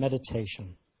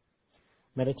 meditation.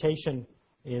 Meditation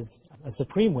is a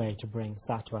supreme way to bring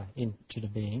sattva into the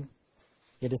being.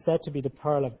 It is said to be the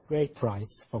pearl of great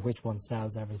price for which one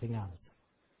sells everything else.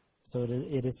 So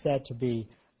it is said to be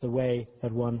the way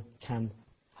that one can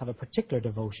have a particular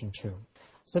devotion to.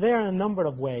 So there are a number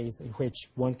of ways in which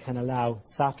one can allow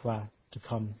sattva to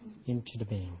come into the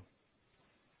being.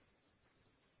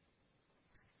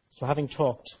 So having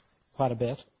talked quite a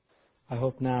bit, I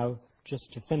hope now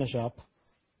just to finish up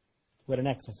with an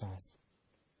exercise.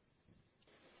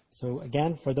 So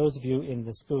again, for those of you in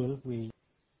the school, we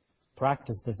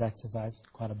practice this exercise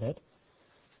quite a bit.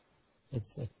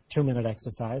 It's a 2-minute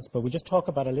exercise, but we just talk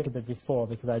about it a little bit before,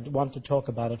 because I want to talk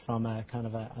about it from a kind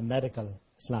of a medical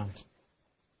slant.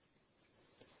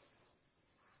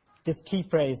 This key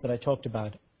phrase that I talked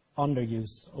about,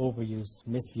 underuse, overuse,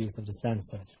 misuse of the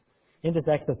senses. In this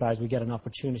exercise, we get an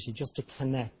opportunity just to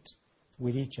connect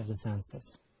with each of the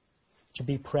senses, to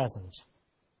be present.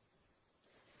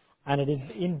 And it is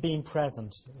in being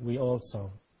present we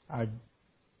also are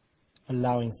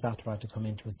allowing sattva to come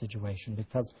into a situation,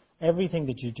 because everything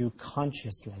that you do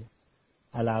consciously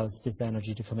allows this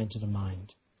energy to come into the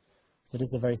mind. So this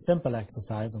is a very simple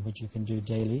exercise in which you can do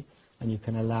daily, and you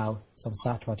can allow some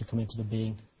sattva to come into the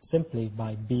being simply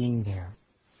by being there.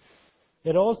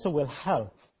 It also will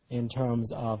help in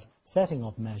terms of setting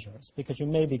up measures, because you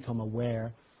may become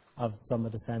aware of some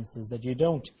of the senses that you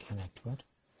don't connect with,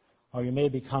 or you may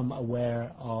become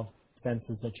aware of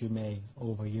senses that you may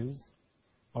overuse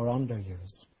or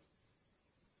underuse.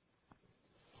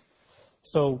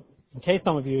 So in case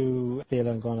some of you feel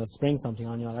I'm going to spring something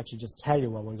on you, I'll actually just tell you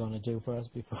what we're going to do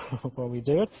first before we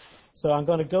do it. So I'm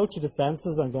going to go to the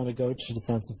senses. I'm going to go to the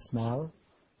sense of smell.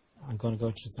 I'm going to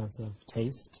go to the sense of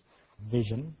taste,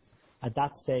 vision. At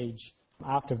that stage,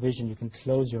 after vision, you can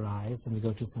close your eyes, and we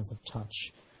go to the sense of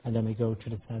touch, and then we go to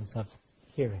the sense of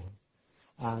hearing.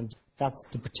 And that's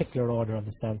the particular order of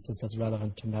the senses that's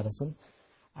relevant to medicine.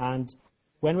 And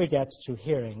when we get to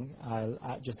hearing,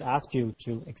 I'll just ask you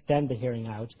to extend the hearing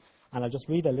out, and I'll just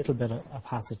read a little bit of a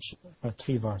passage, or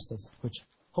 3 verses, which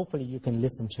hopefully you can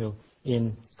listen to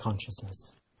in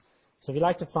consciousness. So if you'd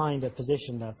like to find a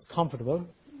position that's comfortable,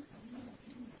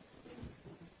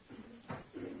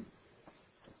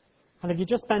 and if you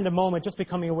just spend a moment just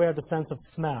becoming aware of the sense of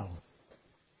smell.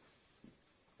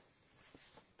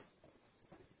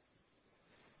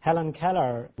 Helen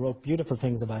Keller wrote beautiful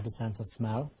things about the sense of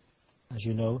smell. As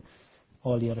you know,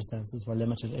 all the other senses were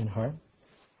limited in her.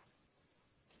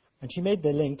 And she made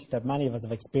the link that many of us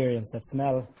have experienced, that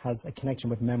smell has a connection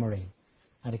with memory,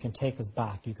 and it can take us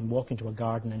back. You can walk into a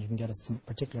garden and you can get a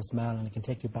particular smell, and it can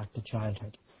take you back to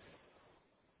childhood.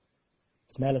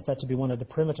 Smell is said to be one of the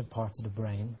primitive parts of the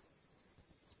brain,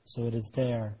 so it is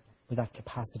there with that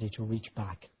capacity to reach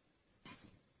back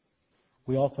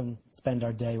We often spend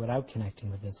our day without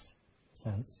connecting with this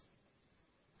sense.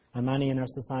 And many in our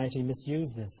society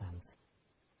misuse this sense.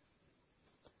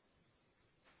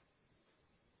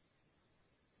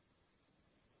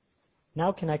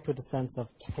 Now connect with the sense of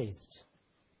taste.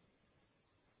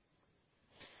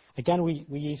 Again, we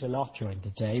eat a lot during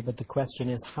the day, but the question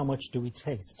is, how much do we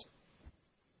taste?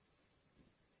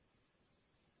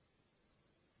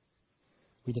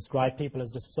 We describe people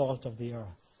as the salt of the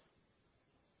earth.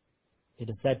 It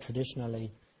is said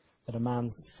traditionally that a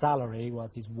man's salary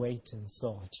was his weight in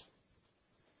salt.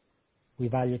 We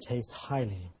value taste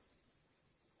highly.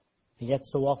 And yet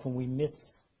so often we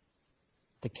miss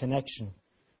the connection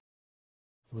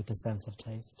with the sense of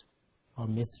taste, or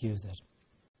misuse it.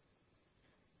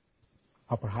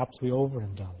 Or perhaps we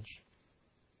overindulge.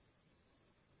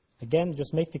 Again,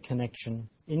 just make the connection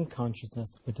in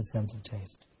consciousness with the sense of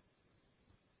taste.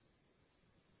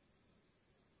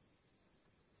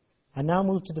 And now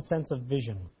move to the sense of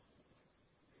vision.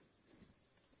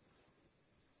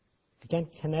 Again,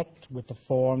 connect with the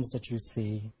forms that you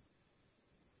see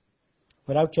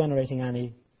without generating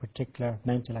any particular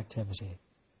mental activity.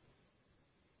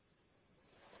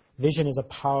 Vision is a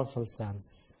powerful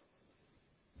sense.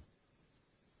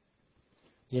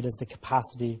 It is the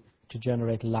capacity to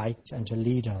generate light and to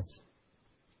lead us.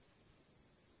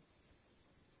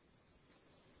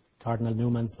 Cardinal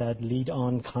Newman said, "Lead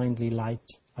on, kindly light,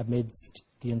 amidst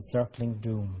the encircling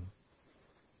doom.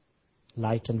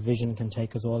 Light and vision can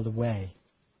take us all the way,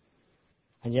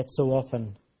 and yet so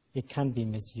often it can be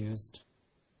misused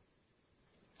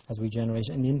as we generate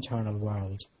an internal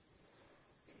world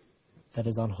that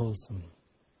is unwholesome."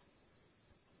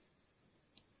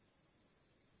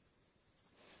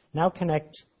 Now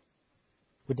connect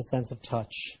with the sense of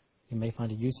touch. You may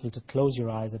find it useful to close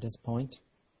your eyes at this point.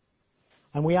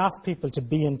 And we ask people to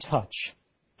be in touch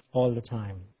all the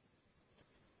time.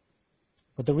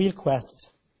 But the real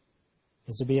quest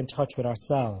is to be in touch with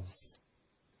ourselves,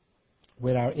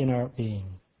 with our inner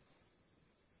being.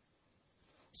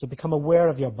 So become aware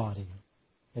of your body,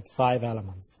 its 5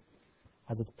 elements,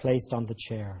 as it's placed on the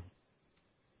chair.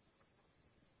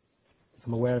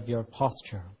 Become aware of your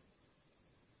posture,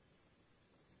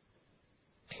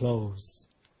 clothes,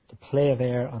 the play of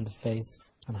air on the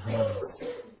face and hands.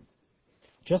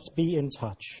 Just be in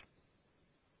touch.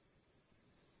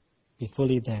 Be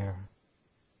fully there.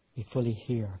 Be fully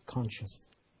here, conscious.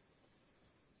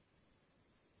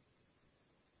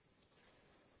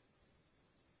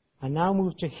 And now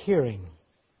move to hearing.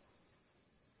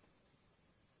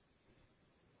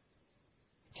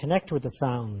 Connect with the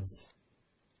sounds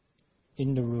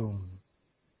in the room.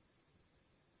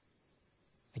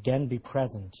 Again, be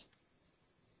present.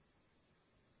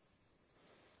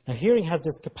 Now, hearing has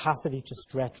this capacity to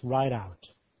stretch right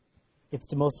out. It's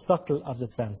the most subtle of the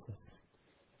senses.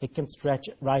 It can stretch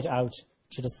right out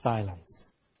to the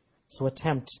silence. So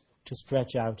attempt to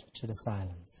stretch out to the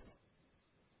silence.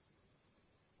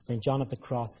 St. John of the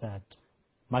Cross said,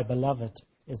 "My beloved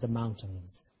is the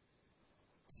mountains,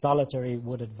 solitary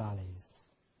wooded valleys,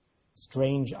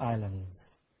 strange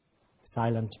islands,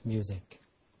 silent music."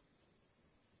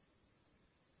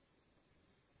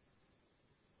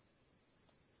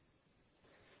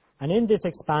 And in this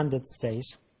expanded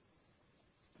state,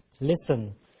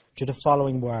 listen to the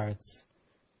following words,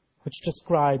 which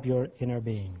describe your inner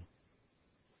being.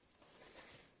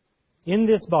 In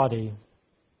this body,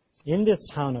 in this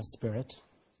town of spirit,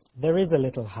 there is a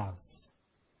little house,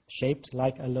 shaped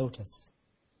like a lotus.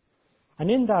 And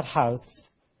in that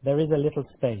house, there is a little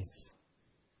space.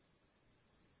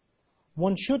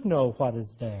 One should know what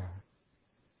is there.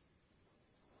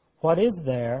 What is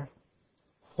there?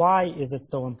 Why is it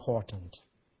so important?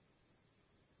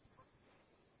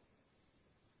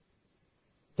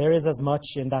 There is as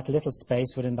much in that little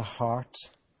space within the heart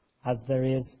as there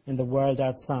is in the world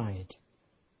outside.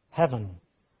 Heaven,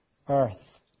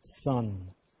 earth,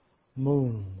 sun,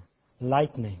 moon,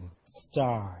 lightning,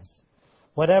 stars.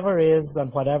 Whatever is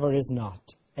and whatever is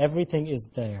not, everything is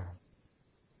there.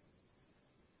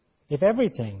 If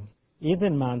everything is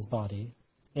in man's body,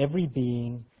 every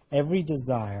being, every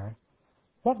desire,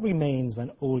 what remains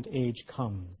when old age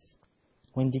comes,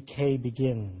 when decay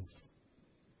begins,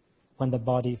 when the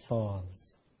body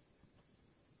falls?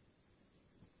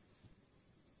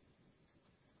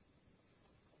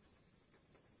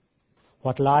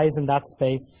 What lies in that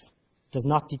space does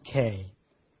not decay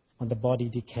when the body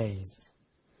decays,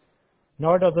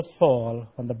 nor does it fall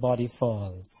when the body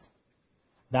falls.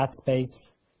 That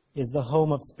space is the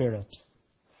home of spirit.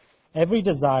 Every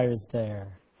desire is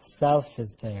there, self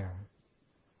is there.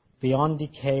 Beyond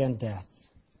decay and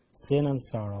death, sin and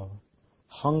sorrow,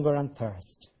 hunger and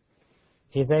thirst,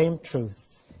 His aim,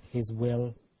 truth. His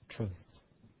will, truth.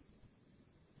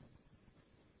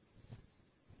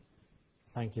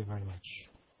 Thank you very much.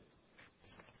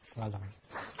 Well done.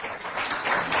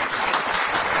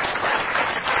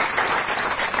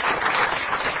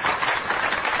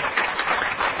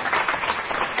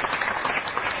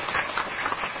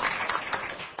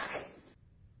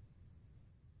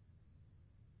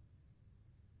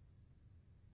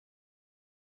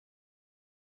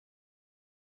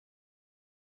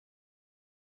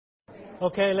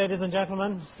 Okay, ladies and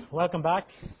gentlemen, welcome back.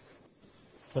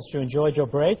 Trust you enjoyed your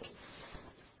break.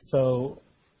 So,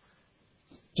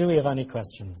 do we have any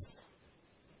questions?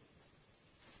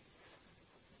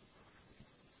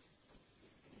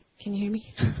 Can you hear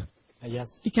me? Yes,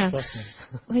 You can. trust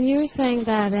me. When you were saying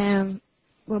that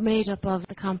we're made up of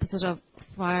the composite of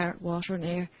fire, water and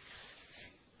air,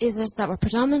 is it that we're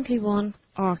predominantly one,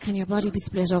 or can your body be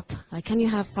split up? Like, can you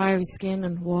have fiery skin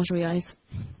and watery eyes?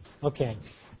 Okay.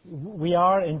 We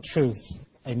are, in truth,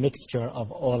 a mixture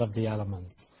of all of the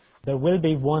elements. There will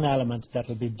be one element that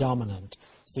will be dominant.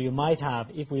 So you might have,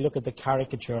 if we look at the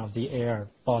caricature of the air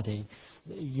body,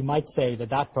 you might say that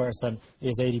that person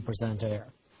is 80% air.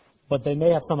 But they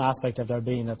may have some aspect of their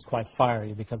being that's quite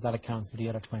fiery, because that accounts for the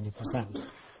other 20%.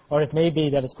 Or it may be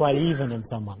that it's quite even in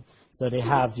someone. So they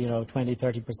have, 20,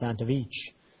 30% of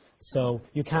each. So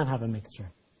you can have a mixture,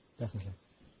 definitely.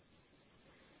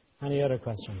 Any other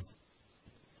questions?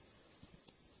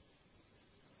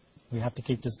 We have to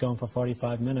keep this going for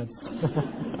 45 minutes.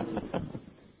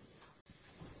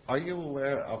 Are you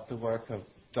aware of the work of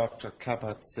Dr.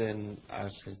 Kabat-Zinn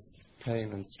at his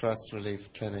pain and stress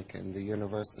relief clinic in the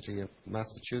University of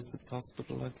Massachusetts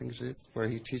Hospital, I think it is, where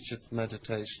he teaches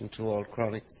meditation to all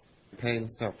chronic pain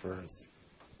sufferers?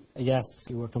 Yes,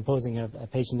 we're composing a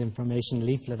patient information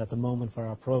leaflet at the moment for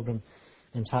our program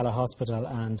in Tala Hospital,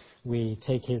 and we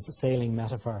take his sailing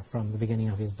metaphor from the beginning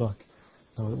of his book.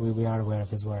 So we are aware of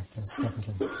his work, yes,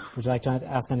 definitely. Would you like to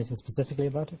ask anything specifically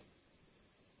about it?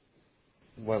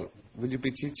 Well, will you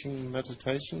be teaching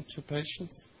meditation to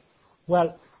patients?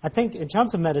 Well, I think in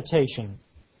terms of meditation,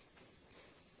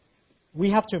 we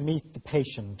have to meet the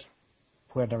patient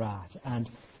where they're at, and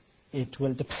it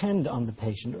will depend on the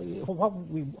patient. What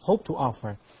we hope to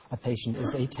offer a patient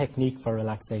is a technique for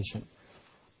relaxation,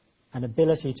 an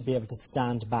ability to be able to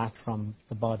stand back from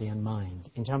the body and mind.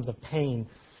 In terms of pain,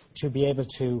 to be able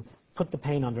to put the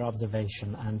pain under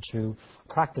observation and to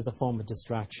practice a form of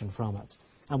distraction from it.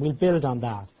 And we'll build on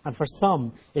that. And for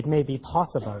some, it may be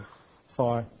possible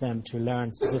for them to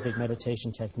learn specific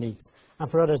meditation techniques, and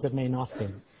for others it may not be.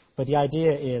 But the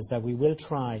idea is that we will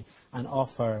try and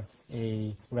offer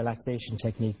a relaxation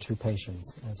technique to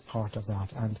patients as part of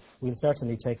that. And we'll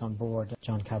certainly take on board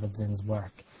John Kabat-Zinn's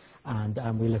work. And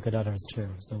we look at others too,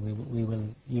 so we will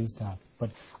use that.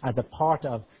 But as a part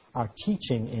of our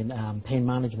teaching in pain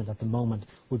management at the moment,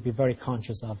 we'd be very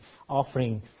conscious of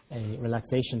offering a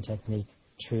relaxation technique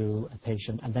to a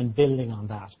patient and then building on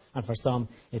that. And for some,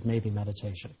 it may be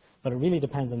meditation. But it really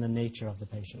depends on the nature of the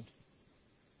patient.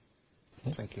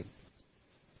 Okay. Thank you.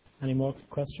 Any more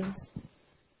questions?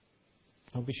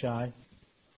 Don't be shy.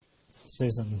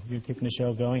 Susan, you're keeping the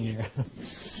show going here.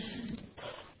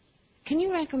 Can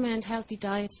you recommend healthy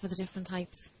diets for the different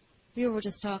types? We were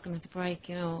just talking at the break,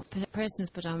 a person who's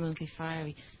predominantly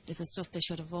fiery, is the stuff they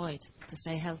should avoid to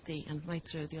stay healthy and right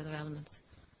through the other elements.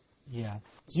 Yeah.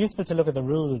 It's useful to look at the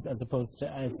rules as opposed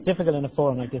to, it's difficult in a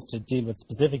forum like this to deal with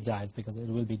specific diets because it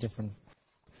will be different.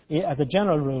 As a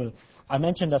general rule, I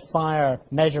mentioned that fire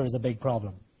measure is a big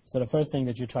problem. So the first thing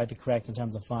that you try to correct in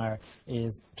terms of fire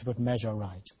is to put measure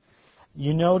right.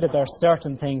 You know that there are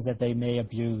certain things that they may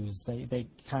abuse. They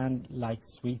can like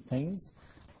sweet things.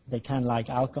 They can like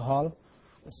alcohol.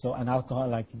 So an alcohol,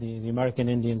 like the American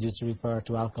Indians used to refer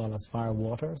to alcohol as fire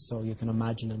water. So you can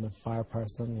imagine in a fire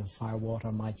person, fire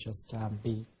water might just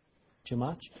be too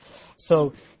much.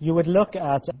 So you would look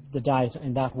at the diet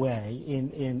in that way.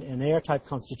 In an air-type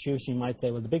constitution, you might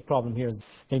say, well, the big problem here is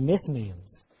they miss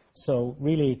meals. So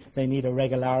really, they need a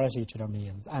regularity to their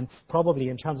meals. And probably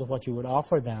in terms of what you would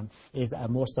offer them is a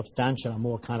more substantial, a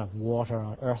more kind of water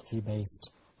or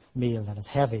earthy-based meal that is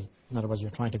heavy. In other words,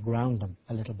 you're trying to ground them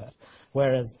a little bit.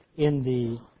 Whereas in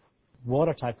the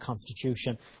water-type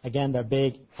constitution, again, they're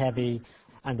big, heavy,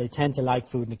 and they tend to like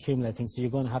food and accumulate things. So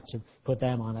you're going to have to put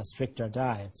them on a stricter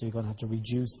diet. So you're going to have to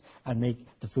reduce and make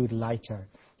the food lighter.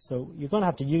 So you're going to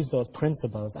have to use those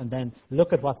principles and then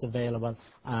look at what's available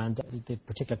and the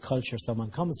particular culture someone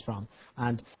comes from.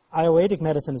 And Ayurvedic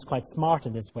medicine is quite smart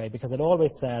in this way because it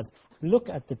always says, look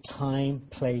at the time,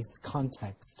 place,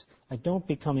 context Like, don't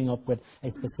be coming up with a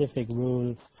specific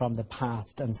rule from the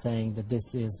past and saying that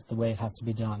this is the way it has to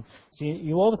be done. So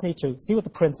you always need to see what the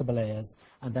principle is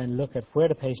and then look at where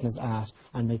the patient is at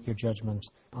and make your judgment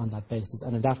on that basis.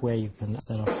 And in that way, you can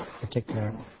set up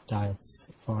particular diets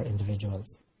for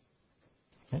individuals.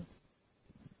 Okay?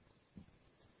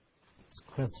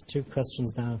 Two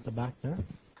questions down at the back there.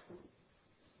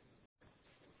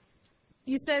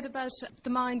 You said about the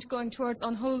mind going towards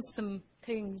unwholesome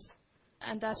things,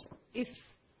 and that if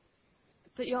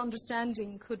your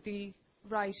understanding could be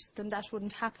right, then that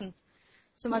wouldn't happen.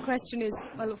 So my question is,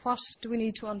 well, what do we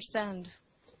need to understand?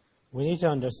 We need to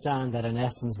understand that in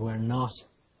essence we're not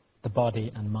the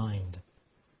body and mind.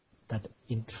 That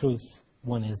in truth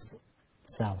one is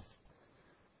self.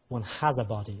 One has a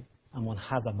body and one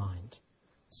has a mind.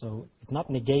 So it's not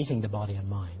negating the body and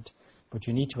mind, but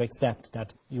you need to accept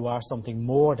that you are something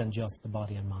more than just the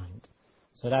body and mind.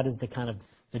 So that is the kind of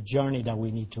the journey that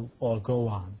we need to all go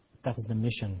on. That is the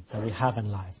mission that we have in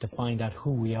life, to find out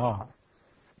who we are,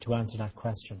 to answer that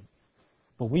question.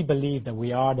 But we believe that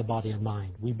we are the body and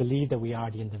mind. We believe that we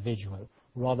are the individual,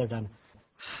 rather than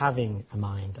having a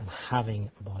mind and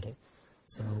having a body.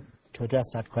 So to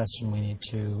address that question, we need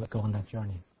to go on that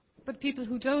journey. But people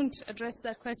who don't address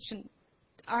that question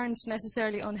aren't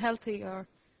necessarily unhealthy or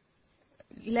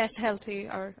less healthy,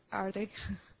 or are they?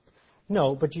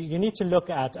 No, but you need to look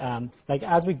at, like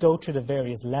as we go through the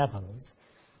various levels,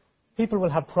 people will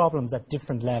have problems at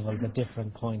different levels at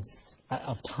different points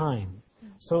of time.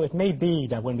 So it may be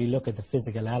that when we look at the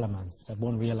physical elements, that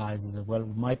one realizes that, well,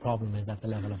 my problem is at the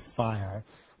level of fire,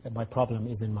 that my problem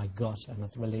is in my gut, and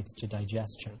it relates to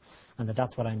digestion, and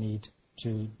that's what I need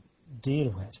to deal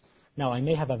with. Now, I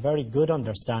may have a very good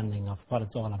understanding of what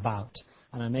it's all about,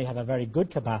 and I may have a very good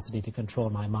capacity to control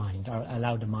my mind, or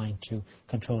allow the mind to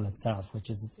control itself, which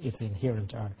is its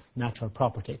inherent or natural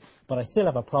property. But I still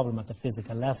have a problem at the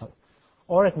physical level.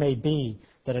 Or it may be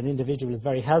that an individual is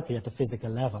very healthy at the physical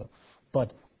level,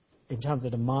 but in terms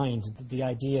of the mind, the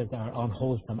ideas are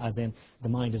unwholesome, as in the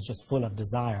mind is just full of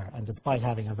desire, and despite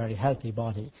having a very healthy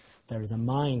body, there is a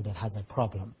mind that has a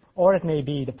problem. Or it may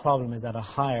be the problem is at a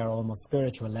higher, almost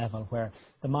spiritual level, where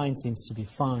the mind seems to be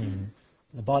fine,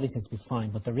 the body seems to be fine,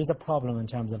 but there is a problem in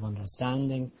terms of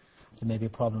understanding. There may be a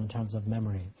problem in terms of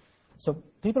memory. So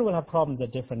people will have problems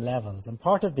at different levels, and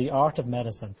part of the art of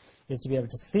medicine is to be able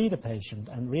to see the patient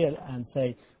and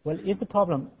say, well, is the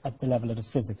problem at the level of the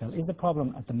physical? Is the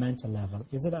problem at the mental level?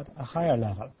 Is it at a higher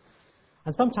level?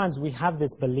 And sometimes we have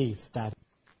this belief that,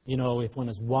 you know, if one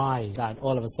is wise, that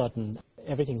all of a sudden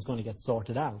everything's going to get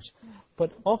sorted out.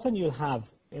 But often you'll have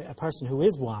a person who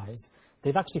is wise,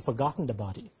 they've actually forgotten the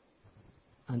body,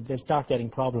 and they'll start getting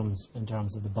problems in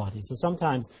terms of the body. So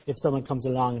sometimes if someone comes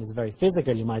along and is very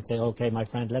physical, you might say, okay, my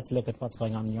friend, let's look at what's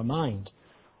going on in your mind.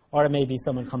 Or it may be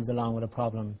someone comes along with a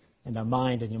problem in their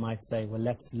mind, and you might say, well,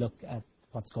 let's look at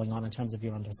what's going on in terms of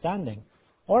your understanding.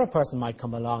 Or a person might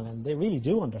come along and they really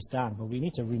do understand, but we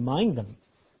need to remind them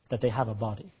that they have a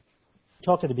body. We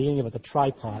talked at the beginning about the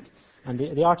tripod, and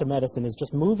the art of medicine is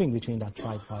just moving between that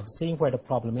tripod, seeing where the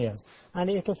problem is, and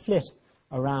it'll flit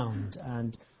around.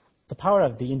 And the power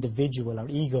of the individual or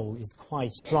ego is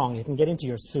quite strong. It can get into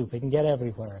your soup. It can get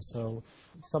everywhere. So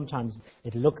sometimes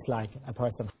it looks like a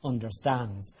person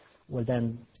understands. Well,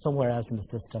 then somewhere else in the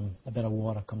system, a bit of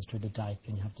water comes through the dike,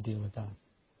 and you have to deal with that.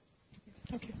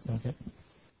 Okay. Is that okay?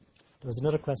 There was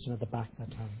another question at the back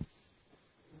that time.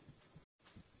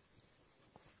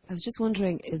 I was just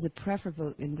wondering, is it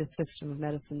preferable in this system of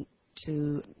medicine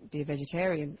to be a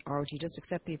vegetarian, or do you just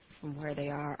accept people from where they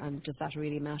are, and does that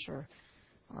really matter?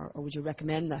 Or would you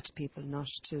recommend that to people not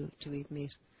to eat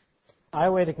meat?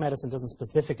 Ayurvedic medicine doesn't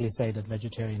specifically say that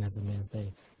vegetarianism is the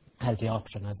healthy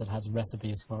option, as it has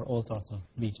recipes for all sorts of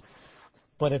meat.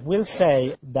 But it will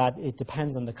say that it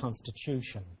depends on the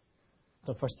constitution.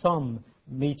 So for some,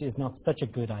 meat is not such a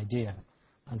good idea,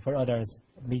 and for others,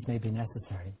 meat may be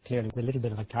necessary. Clearly, it's a little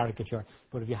bit of a caricature,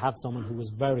 but if you have someone who is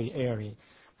very airy,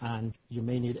 and you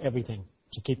may need everything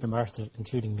to keep them earthy,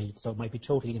 including meat, so it might be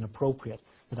totally inappropriate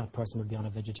that that person would be on a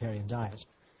vegetarian diet.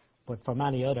 But for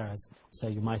many others, so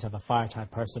you might have a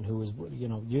fire-type person who is,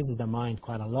 uses their mind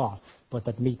quite a lot, but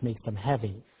that meat makes them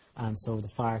heavy, and so the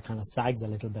fire kind of sags a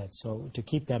little bit. So to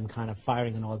keep them kind of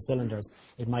firing on all cylinders,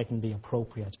 it mightn't be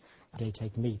appropriate they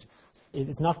take meat.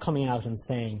 It's not coming out and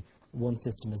saying one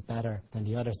system is better than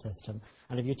the other system.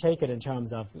 And if you take it in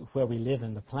terms of where we live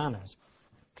in the planet,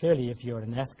 clearly if you're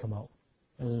an Eskimo,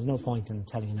 there's no point in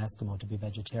telling an Eskimo to be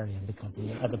vegetarian because he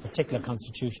has a particular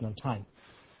constitutional type.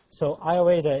 So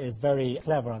Ayurveda is very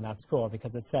clever on that score,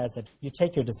 because it says that you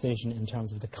take your decision in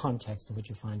terms of the context in which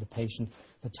you find the patient,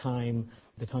 the time,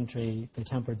 the country, the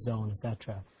temperate zone,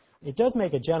 etc. It does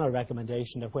make a general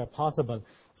recommendation that where possible,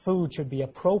 food should be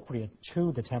appropriate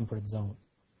to the temperate zone,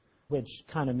 which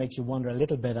kind of makes you wonder a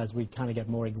little bit as we kind of get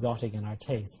more exotic in our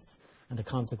tastes and the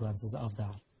consequences of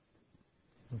that.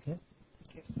 Okay?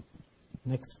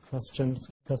 Next question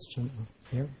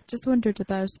here. Just wondered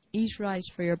about Eat Right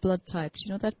for your blood type. Do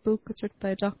you know that book? It's written by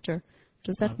a doctor.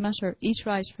 Does that matter? Eat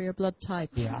Right for your blood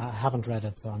type. Yeah, I haven't read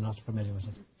it, so I'm not familiar with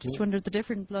it. Just wondered the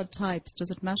different blood types.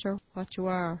 Does it matter what you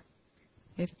are?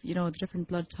 If, you know, the different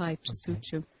blood type to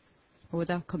suit you? Or would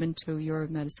that come into your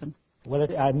medicine? Well,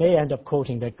 I may end up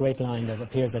quoting that great line that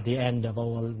appears at the end of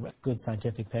all good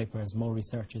scientific papers: more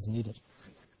research is needed.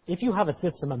 If you have a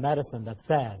system of medicine that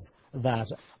says that,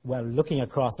 well, looking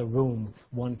across a room,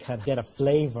 one can get a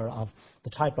flavour of the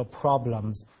type of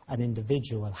problems an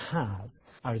individual has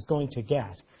or is going to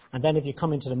get, and then if you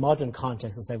come into the modern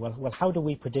context and say, well, how do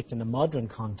we predict in the modern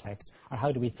context, or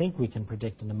how do we think we can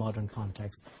predict in the modern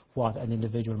context what an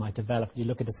individual might develop? You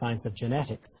look at the science of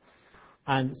genetics.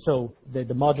 And so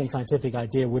the modern scientific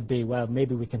idea would be, well,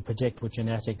 maybe we can predict with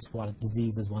genetics what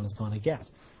diseases one is going to get.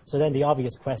 So then the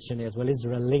obvious question is, well, is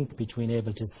there a link between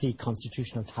able to see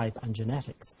constitutional type and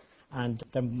genetics? And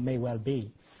there may well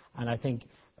be. And I think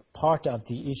part of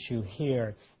the issue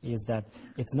here is that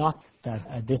it's not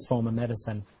that this form of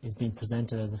medicine is being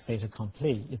presented as a fait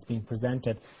accompli. It's being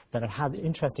presented that it has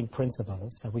interesting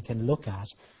principles that we can look at,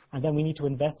 and then we need to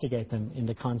investigate them in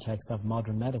the context of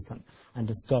modern medicine and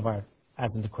discover,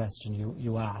 as in the question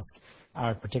you ask,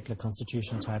 are particular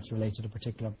constitutional types related to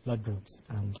particular blood groups,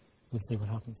 and we'll see what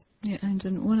happens. Yeah,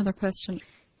 and one other question.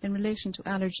 In relation to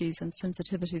allergies and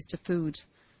sensitivities to food,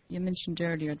 you mentioned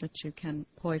earlier that you can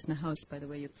poison a house by the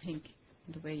way you think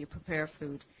and the way you prepare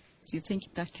food. Do you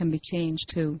think that can be changed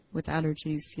too with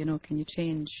allergies? You know, can you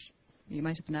change? You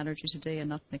might have an allergy today and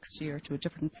not next year to a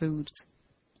different food.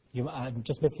 You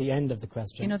just missed the end of the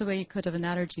question. You know, the way you could have an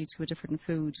allergy to a different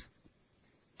food.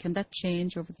 Can that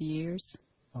change over the years?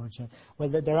 Well,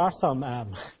 there are some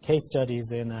case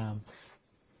studies in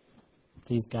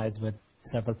these guys with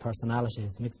several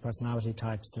personalities, mixed personality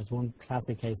types. There's one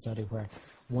classic case study where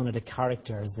one of the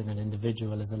characters in an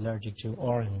individual is allergic to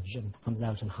orange and comes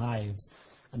out in hives,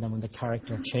 and then when the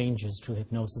character changes through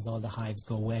hypnosis, all the hives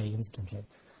go away instantly.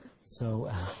 So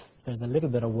there's a little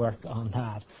bit of work on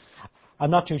that.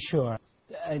 I'm not too sure.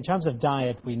 In terms of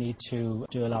diet, we need to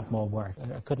do a lot more work.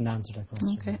 I couldn't answer that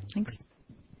question. Okay, thanks.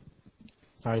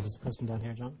 Sorry, there's a question down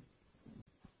here, John.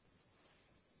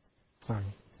 Sorry,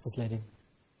 this lady.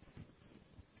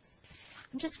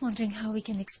 I'm just wondering how we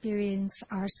can experience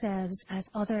ourselves as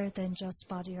other than just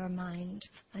body or mind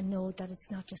and know that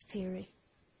it's not just theory.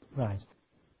 Right.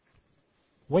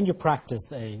 When you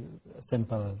practice a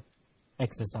simple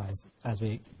exercise, as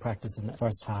we practice in the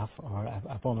first half, or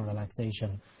a form of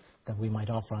relaxation that we might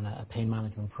offer on a pain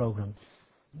management program,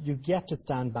 you get to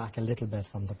stand back a little bit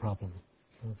from the problem.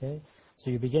 Okay?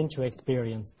 So you begin to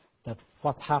experience that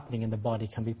what's happening in the body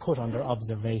can be put under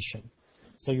observation.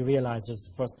 So you realize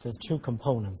there's two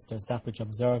components. There's that which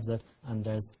observes it, and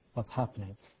there's what's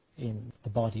happening in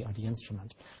the body or the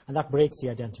instrument. And that breaks the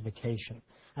identification.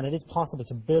 And it is possible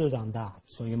to build on that.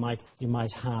 So you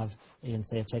might have, in,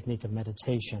 say, a technique of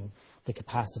meditation, the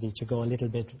capacity to go a little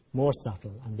bit more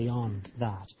subtle and beyond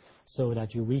that, so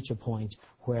that you reach a point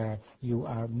where you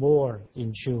are more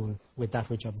in tune with that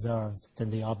which observes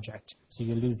than the object. So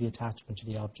you lose the attachment to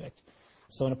the object.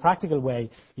 So in a practical way,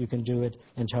 you can do it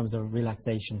in terms of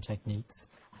relaxation techniques,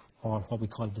 or what we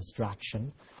call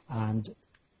distraction, and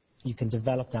you can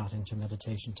develop that into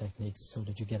meditation techniques so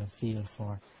that you get a feel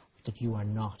for that you are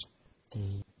not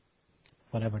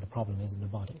whatever the problem is in the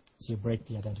body. So you break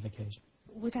the identification.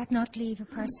 Would that not leave a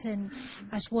person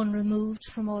as one removed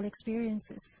from all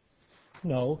experiences?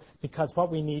 No, because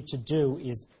what we need to do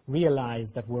is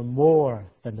realize that we're more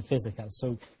than the physical.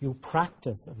 So you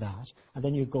practice that, and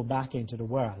then you go back into the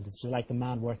world. It's like the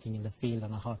man working in the field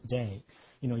on a hot day.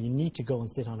 You know, you need to go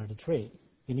and sit under the tree.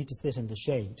 You need to sit in the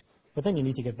shade. But then you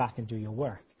need to get back and do your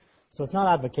work. So it's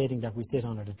not advocating that we sit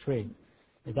under the tree.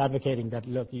 It's advocating that,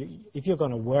 look, if you're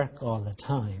going to work all the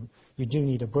time, you do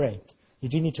need a break. You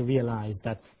do need to realize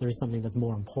that there is something that's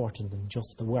more important than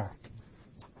just the work.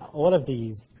 All of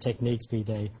these techniques, be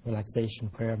they relaxation,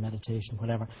 prayer, meditation,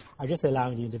 whatever, are just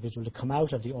allowing the individual to come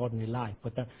out of the ordinary life.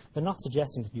 But they're not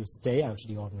suggesting that you stay out of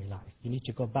the ordinary life. You need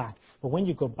to go back. But when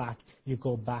you go back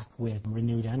with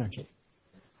renewed energy.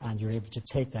 And you're able to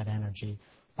take that energy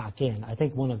back in. I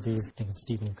think one of these, I think it's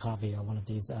Stephen Covey, or one of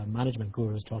these management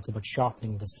gurus, talks about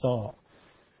sharpening the saw.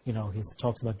 You know, he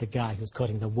talks about the guy who's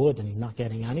cutting the wood and he's not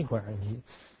getting anywhere. And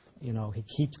he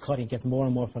keeps cutting, gets more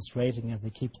and more frustrating as he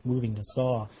keeps moving the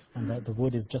saw, and the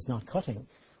wood is just not cutting.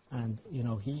 And,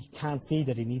 he can't see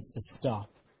that he needs to stop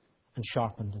and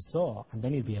sharpen the saw, and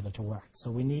then he'll be able to work.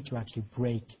 So we need to actually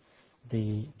break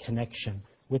the connection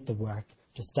with the work,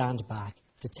 to stand back,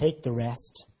 to take the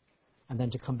rest, and then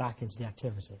to come back into the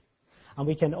activity. And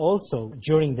we can also,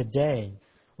 during the day,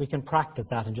 we can practice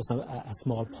that in just a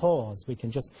small pause. We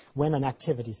can just, when an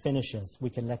activity finishes, we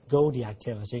can let go the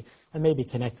activity and maybe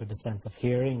connect with the sense of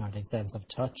hearing or the sense of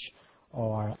touch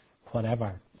or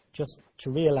whatever. Just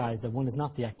to realize that one is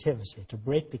not the activity, to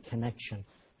break the connection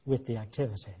with the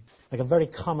activity. Like a very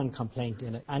common complaint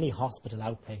in any hospital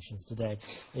outpatients today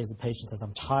is the patient says,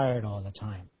 I'm tired all the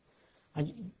time.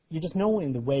 And you just know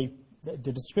in the way,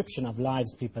 the description of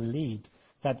lives people lead,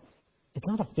 that it's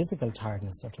not a physical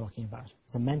tiredness they're talking about,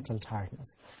 it's a mental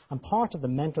tiredness. And part of the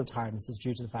mental tiredness is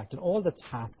due to the fact that all the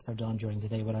tasks are done during the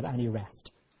day without any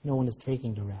rest. No one is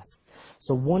taking the rest.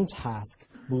 So one task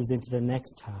moves into the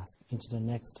next task, into the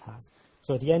next task.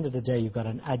 So at the end of the day, you've got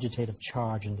an agitative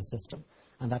charge in the system,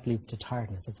 and that leads to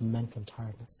tiredness. It's mental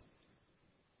tiredness.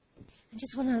 And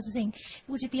just one other thing.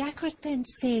 Would it be accurate then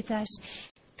to say that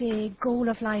the goal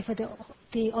of life or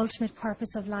the ultimate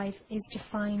purpose of life is to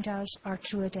find out our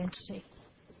true identity?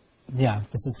 Yeah,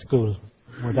 this is school.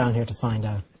 We're down here to find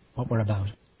out what we're about.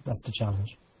 That's the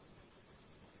challenge.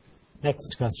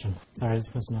 Next question. Sorry, there's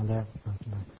a question on there.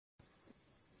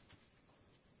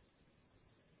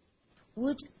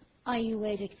 Would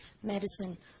Ayurvedic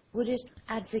medicine, would it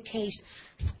advocate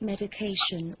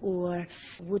medication, or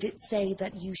would it say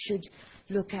that you should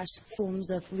look at forms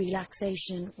of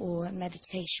relaxation or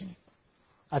meditation?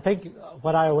 I think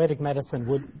what Ayurvedic medicine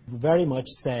would very much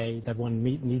say that one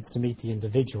needs to meet the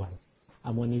individual,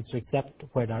 and one needs to accept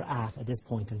where they're at this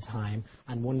point in time,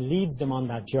 and one leads them on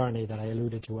that journey that I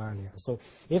alluded to earlier. So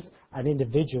if an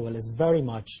individual is very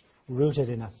much rooted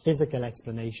in a physical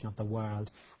explanation of the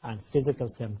world and physical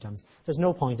symptoms, there's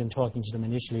no point in talking to them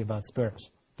initially about spirit,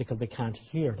 because they can't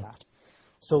hear that.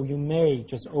 So you may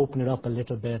just open it up a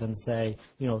little bit and say,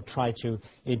 try to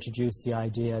introduce the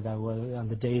idea that, well, on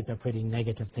the days they're pretty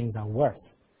negative, things are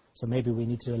worse. So maybe we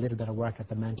need to do a little bit of work at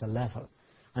the mental level.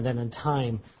 And then in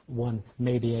time, one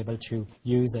may be able to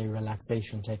use a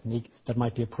relaxation technique that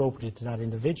might be appropriate to that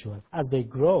individual. As they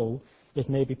grow, it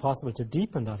may be possible to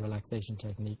deepen that relaxation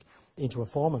technique into a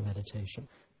form of meditation.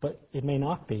 But it may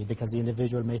not be, because the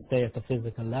individual may stay at the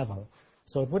physical level.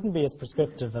 So it wouldn't be as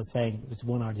prescriptive as saying it's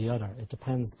one or the other. It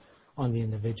depends on the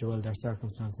individual, their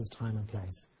circumstances, time and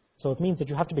place. So it means that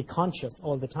you have to be conscious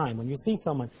all the time. When you see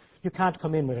someone, you can't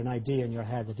come in with an idea in your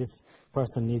head that this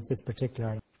person needs this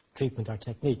particular treatment or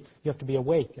technique. You have to be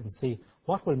awake and see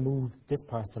what will move this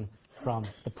person from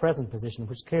the present position,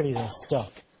 which clearly they're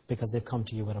stuck because they've come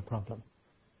to you with a problem.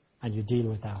 And you deal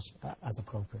with that as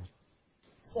appropriate.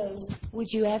 So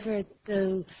would you ever,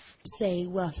 though, say,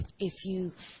 well, if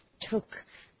you took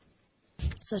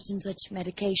such and such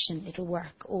medication, it'll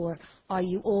work? Or are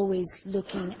you always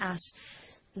looking at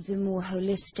the more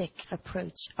holistic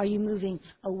approach? Are you moving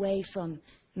away from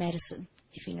medicine,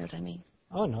 if you know what I mean?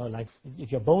 Oh, no, like,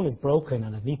 if your bone is broken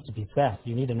and it needs to be set,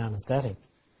 you need an anesthetic.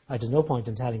 There's no point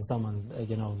in telling someone,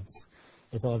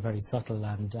 it's all very subtle,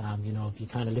 and, if you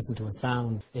kind of listen to a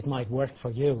sound, it might work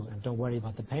for you, and don't worry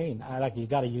about the pain. You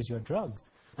got to use your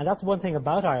drugs. And that's one thing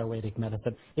about Ayurvedic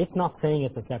medicine. It's not saying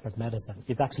it's a separate medicine.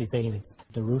 It's actually saying it's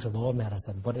the root of all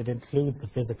medicine, but it includes the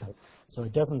physical. So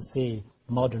it doesn't see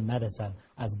modern medicine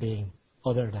as being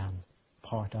other than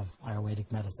part of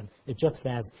Ayurvedic medicine. It just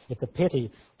says it's a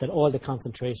pity that all the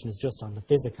concentration is just on the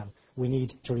physical. We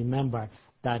need to remember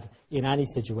that in any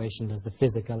situation there's the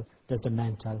physical, there's the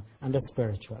mental, and the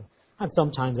spiritual. And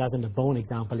sometimes, as in the bone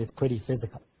example, it's pretty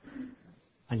physical.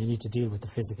 And you need to deal with the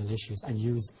physical issues and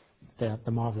use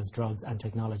the marvelous drugs and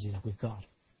technology that we've got.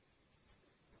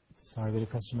 Sorry, we had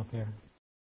a question up here.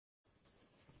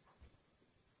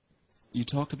 You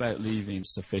talked about leaving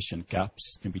sufficient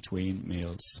gaps in between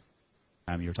meals.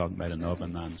 You were talking about an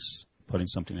oven and putting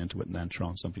something into it and then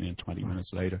throwing something in 20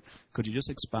 minutes later. Could you just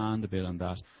expand a bit on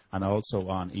that? And also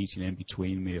on eating in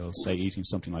between meals, say eating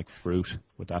something like fruit,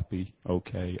 would that be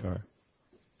okay, or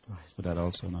would that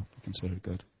also not be considered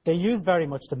good? They use very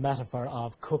much the metaphor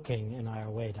of cooking in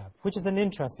Ayurveda, which is an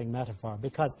interesting metaphor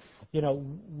because,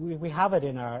 we have it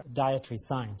in our dietary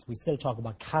science. We still talk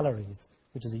about calories,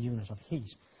 which is a unit of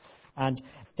heat. And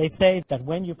they say that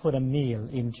when you put a meal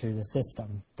into the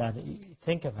system, that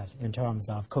think of it in terms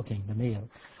of cooking the meal,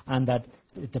 and that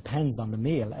it depends on the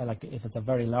meal. Like if it's a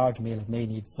very large meal, it may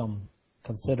need some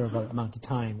considerable amount of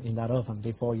time in that oven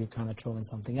before you kind of throw in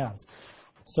something else.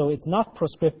 So it's not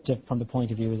prescriptive from the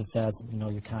point of view that says,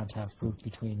 you can't have fruit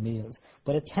between meals.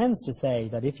 But it tends to say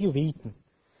that if you've eaten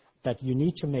that you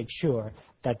need to make sure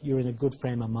that you're in a good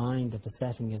frame of mind, that the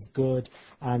setting is good,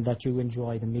 and that you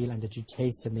enjoy the meal, and that you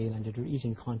taste the meal, and that you're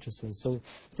eating consciously. So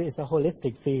it's a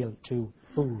holistic feel to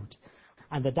food,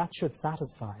 and that should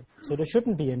satisfy. So there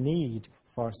shouldn't be a need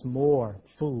for more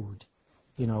food,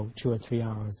 2 or 3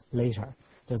 hours later.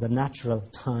 There's a natural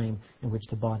time in which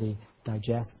the body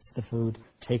digests the food,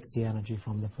 takes the energy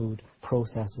from the food,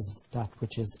 processes that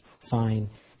which is fine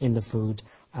in the food,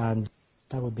 and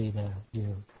that would be the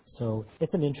view. So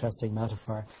it's an interesting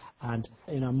metaphor, and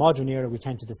in our modern era we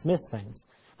tend to dismiss things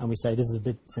and we say this is a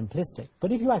bit simplistic.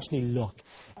 But if you actually look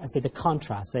and say the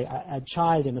contrast, say a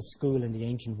child in a school in the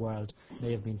ancient world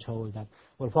may have been told that,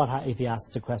 well, if he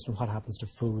asks the question, what happens to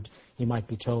food, he might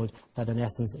be told that in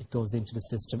essence it goes into the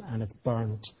system and it's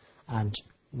burnt and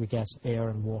we get air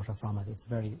and water from it. It's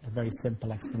a very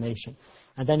simple explanation.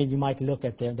 And then you might look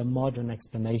at the modern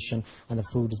explanation, and the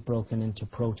food is broken into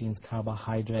proteins,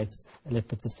 carbohydrates,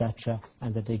 lipids, etc.,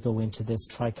 and that they go into this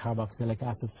tricarboxylic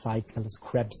acid cycle, this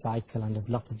Krebs cycle, and there's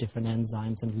lots of different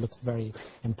enzymes, and it looks very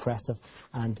impressive,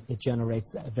 and it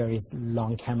generates various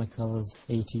long chemicals,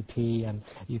 ATP, and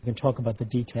you can talk about the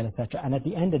detail, etc. And at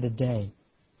the end of the day,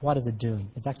 what is it doing?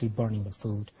 It's actually burning the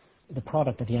food. The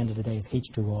product at the end of the day is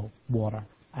H2O, water,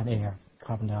 and air,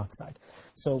 carbon dioxide.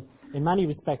 So in many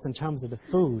respects, in terms of the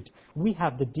food, we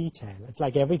have the detail. It's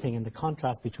like everything in the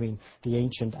contrast between the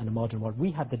ancient and the modern world.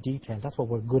 We have the detail. That's what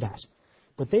we're good at.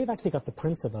 But they've actually got the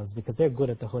principles because they're good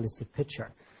at the holistic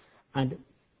picture. And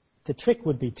the trick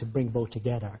would be to bring both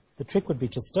together. The trick would be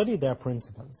to study their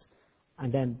principles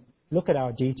and then look at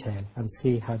our detail and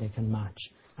see how they can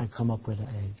match and come up with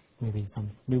maybe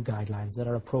some new guidelines that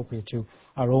are appropriate to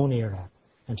our own era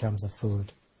in terms of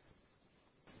food.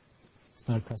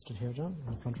 Third question here, John,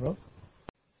 in the front row.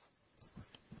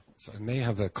 So I may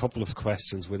have a couple of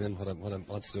questions within what I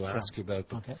wanted to ask you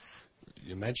about. Okay.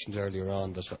 You mentioned earlier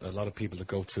on that a lot of people that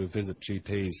go to visit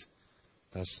GPs,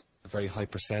 that a very high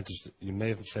percentage, you may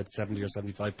have said 70 or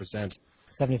 75%.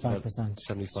 75%.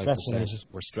 75%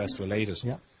 were stress related.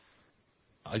 Yeah.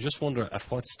 I just wonder at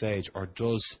what stage, or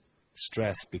does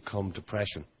stress become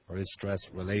depression, or is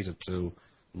stress related to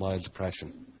mild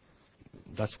depression?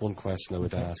 That's one question I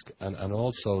would ask. And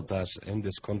also that in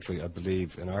this country, I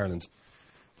believe, in Ireland,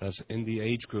 that in the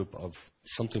age group of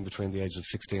something between the ages of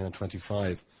 16 and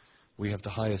 25, we have the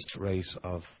highest rate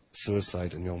of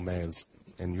suicide in young males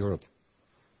in Europe.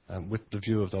 And with the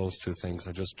view of those two things,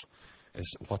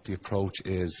 is what the approach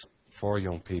is for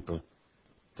young people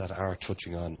that are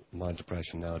touching on mild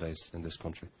depression nowadays in this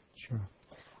country. Sure.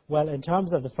 Well, in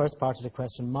terms of the first part of the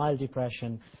question, mild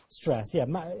depression, stress. Yeah,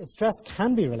 stress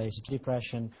can be related to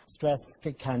depression. Stress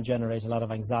can generate a lot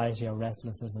of anxiety or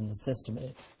restlessness in the system.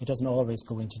 It doesn't always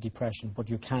go into depression, but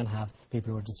you can have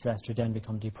people who are distressed who then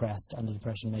become depressed, and the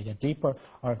depression may get deeper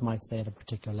or it might stay at a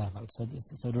particular level. So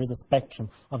there is a spectrum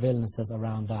of illnesses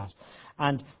around that.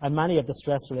 And many of the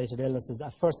stress-related illnesses,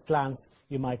 at first glance,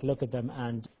 you might look at them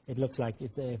and it looks like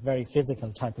it's a very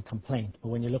physical type of complaint. But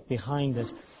when you look behind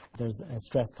it, there's a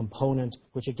stress component,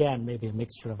 which again may be a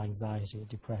mixture of anxiety and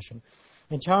depression.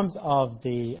 In terms of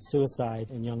the suicide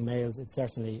in young males, it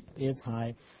certainly is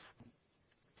high.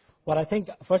 What I think,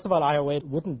 first of all, IOA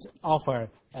wouldn't offer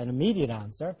an immediate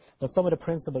answer, but some of the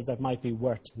principles that might be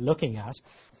worth looking at.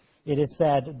 It is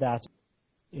said that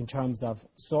in terms of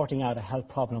sorting out a health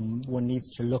problem, one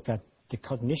needs to look at the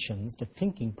cognitions, the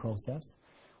thinking process,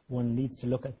 one needs to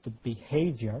look at the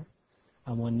behavior,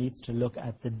 and one needs to look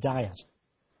at the diet.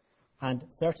 And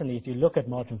certainly if you look at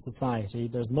modern society,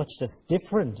 there's much that's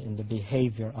different in the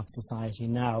behavior of society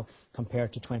now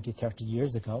compared to 20, 30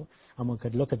 years ago, and one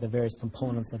could look at the various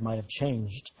components that might have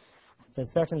changed.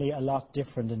 There's certainly a lot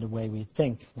different in the way we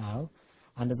think now,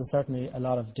 and there's certainly a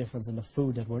lot of difference in the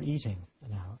food that we're eating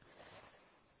now.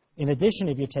 In addition,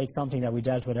 if you take something that we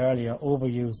dealt with earlier,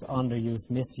 overuse,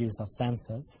 underuse, misuse of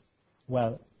senses,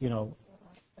 well,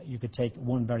 you could take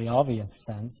one very obvious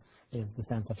sense, is the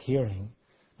sense of hearing.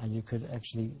 And you could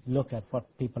actually look at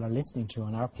what people are listening to,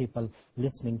 and are people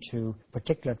listening to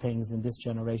particular things in this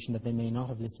generation that they may not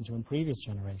have listened to in previous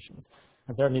generations.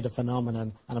 And certainly the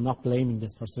phenomenon, and I'm not blaming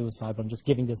this for suicide, but I'm just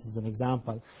giving this as an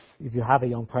example. If you have a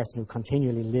young person who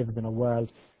continually lives in a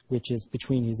world which is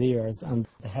between his ears and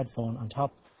the headphone on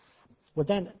top, well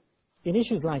then, in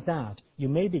issues like that, you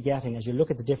may be getting, as you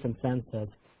look at the different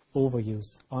senses,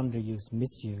 overuse, underuse,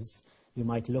 misuse. You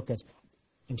might look at,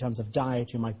 in terms of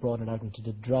diet, you might broaden it out into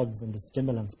the drugs and the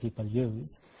stimulants people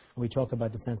use. and we talk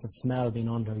about the sense of smell being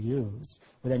underused,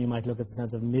 but then you might look at the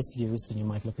sense of misuse, and you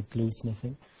might look at glue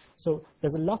sniffing. So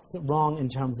there's lots wrong in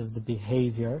terms of the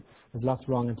behavior, there's lots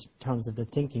wrong in terms of the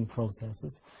thinking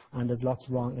processes, and there's lots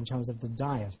wrong in terms of the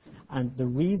diet. And the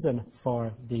reason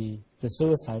for the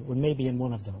suicide would maybe in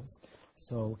one of those.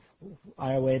 So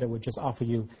Ayurveda would just offer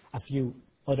you a few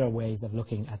other ways of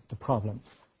looking at the problem.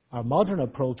 Our modern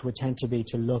approach would tend to be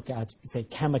to look at, say,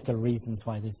 chemical reasons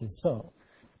why this is so.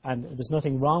 And there's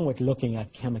nothing wrong with looking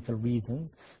at chemical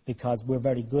reasons, because we're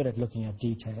very good at looking at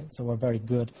detail. So we're very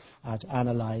good at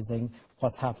analyzing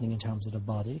what's happening in terms of the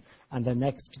body. And the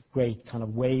next great kind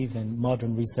of wave in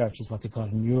modern research is what they call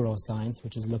neuroscience,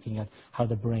 which is looking at how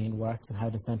the brain works and how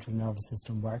the central nervous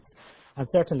system works. And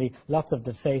certainly lots of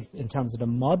the faith in terms of the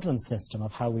modern system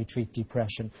of how we treat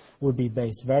depression would be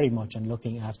based very much on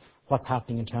looking at what's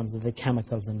happening in terms of the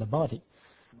chemicals in the body.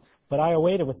 But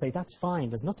Ayurveda would say, that's fine,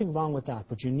 there's nothing wrong with that,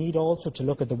 but you need also to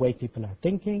look at the way people are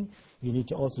thinking, you need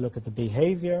to also look at the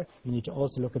behavior, you need to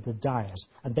also look at the diet,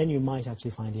 and then you might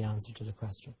actually find the answer to the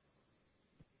question.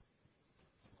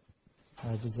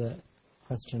 There's a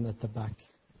question at the back.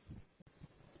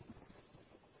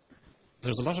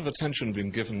 There's a lot of attention being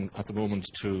given at the moment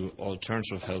to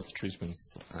alternative health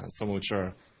treatments, some of which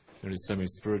are nearly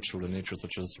semi-spiritual in nature,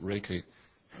 such as Reiki.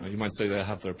 You might say they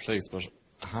have their place, but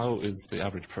how is the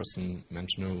average person meant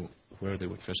to know where they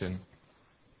would fit in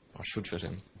or should fit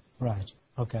in? Right.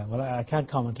 Okay. Well, I can't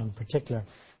comment on particular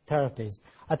therapies.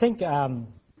 I think in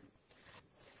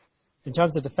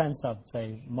terms of defense of,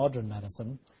 say, modern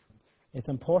medicine, it's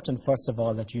important, first of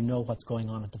all, that you know what's going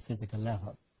on at the physical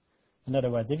level. In other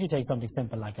words, if you take something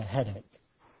simple like a headache,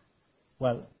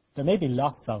 well, there may be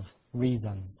lots of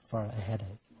reasons for a headache,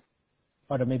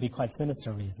 or there may be quite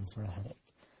sinister reasons for a headache.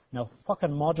 Now, what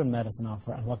can modern medicine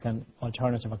offer, and what can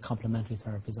alternative or complementary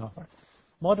therapies offer?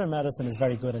 Modern medicine is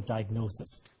very good at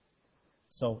diagnosis.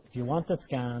 So if you want the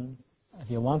scan, if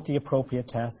you want the appropriate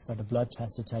tests or the blood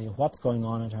test to tell you what's going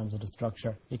on in terms of the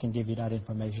structure, it can give you that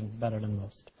information better than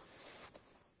most.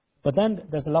 But then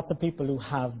there's lots of people who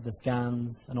have the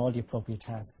scans and all the appropriate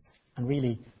tests, and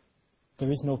really there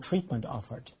is no treatment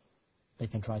offered. They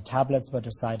can try tablets, but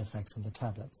there's side effects from the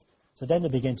tablets. So then they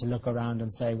begin to look around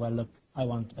and say, well, look, I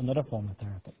want another form of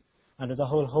therapy. And there's a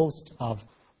whole host of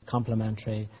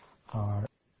complementary or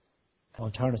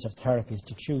alternative therapies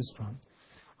to choose from.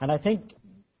 And I think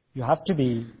you have to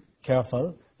be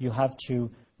careful. You have to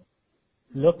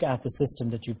look at the system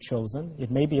that you've chosen.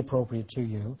 It may be appropriate to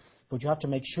you, but you have to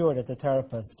make sure that the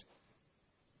therapist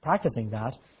practicing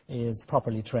that is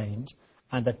properly trained,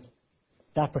 and that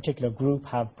that particular group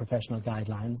have professional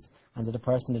guidelines, and that the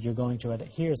person that you're going to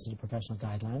adheres to the professional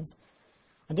guidelines.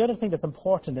 And the other thing that's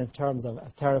important in terms of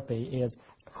therapy is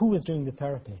who is doing the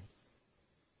therapy.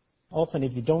 Often,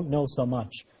 if you don't know so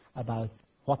much about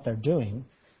what they're doing,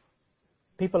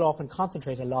 people often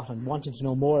concentrate a lot on wanting to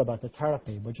know more about the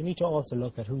therapy, but you need to also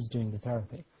look at who's doing the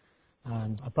therapy.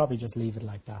 And I'll probably just leave it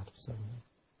like that. So,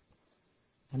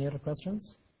 any other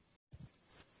questions?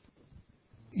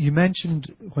 You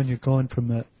mentioned when you're going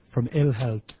from ill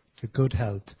health to good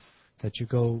health, that you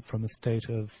go from a state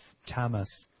of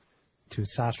tamas to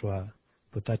sattva,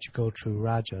 but that you go through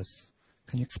rajas.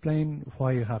 Can you explain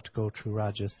why you have to go through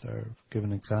rajas, or give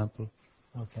an example?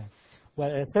 Okay. Well,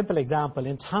 a simple example.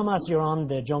 In tamas, you're on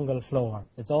the jungle floor.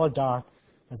 It's all dark.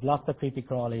 There's lots of creepy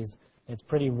crawlies. It's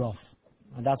pretty rough.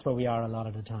 And that's where we are a lot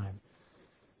of the time.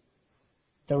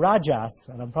 The rajas,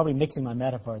 and I'm probably mixing my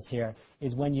metaphors here,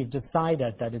 is when you've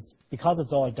decided that because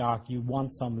it's all dark, you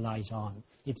want some light on.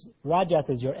 Rajas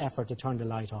is your effort to turn the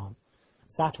light on.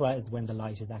 Sattva is when the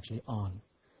light is actually on.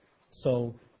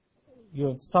 So you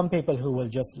have some people who will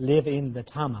just live in the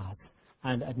tamas,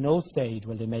 and at no stage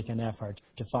will they make an effort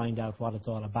to find out what it's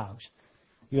all about.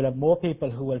 You'll have more people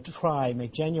who will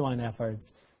make genuine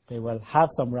efforts. They will have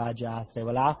some rajas, they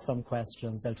will ask some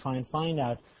questions, they'll try and find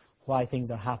out why things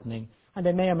are happening, and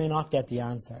they may or may not get the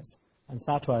answers. And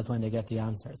sattva is when they get the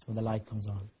answers, when the light comes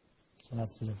on. So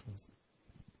that's the difference.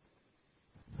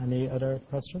 Any other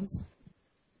questions?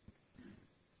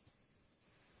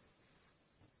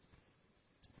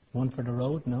 One for the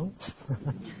road? No?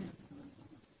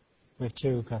 We have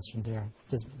two questions here.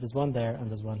 There's one there and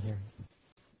there's one here.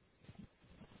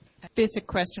 A basic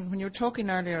question. When you were talking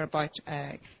earlier about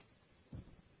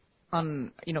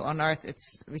on Earth,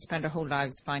 we spend our whole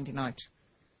lives finding out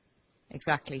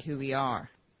exactly who we are.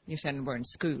 You're saying we're in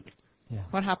school. Yeah.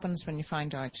 What happens when you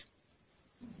find out?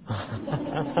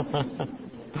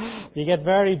 You get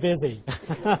very busy.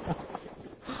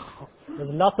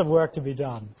 There's lots of work to be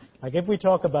done. Like if we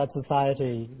talk about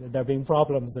society, there being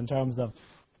problems in terms of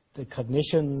the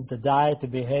cognitions, the diet, the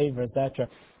behavior, etc.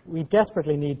 We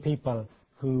desperately need people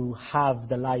who have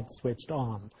the light switched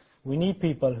on. We need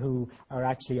people who are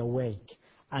actually awake.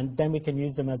 And then we can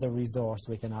use them as a resource.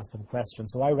 We can ask them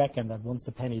questions. So I reckon that once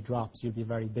the penny drops, you'll be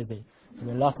very busy.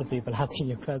 There are lots of people asking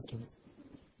you questions.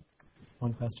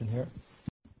 One question here.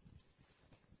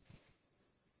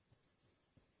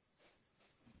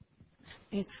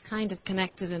 It's kind of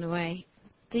connected in a way.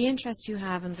 The interest you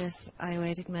have in this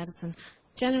Ayurvedic medicine,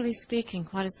 generally speaking,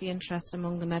 what is the interest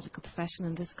among the medical profession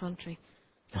in this country?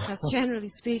 Because generally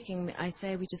speaking, I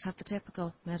say we just have the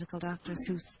typical medical doctors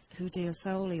who deal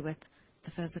solely with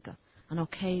the physical and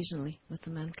occasionally with the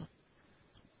mental.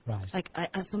 Right. Like,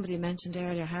 as somebody mentioned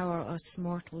earlier, how are us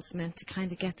mortals meant to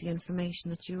kind of get the information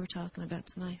that you were talking about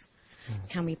tonight?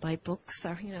 Can we buy books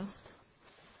or,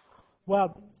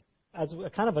 Well, as I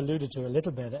kind of alluded to a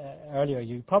little bit earlier,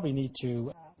 you probably need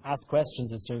to ask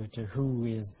questions as to who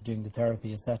is doing the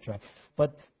therapy, etc.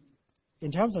 But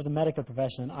in terms of the medical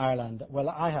profession in Ireland, well,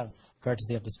 I have,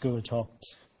 courtesy of the school, talked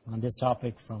on this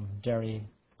topic from Derry,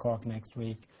 Cork next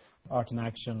week, Art in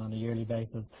Action on a yearly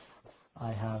basis.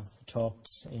 I have talked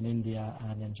in India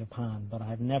and in Japan, but I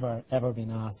have never, ever been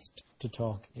asked to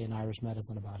talk in Irish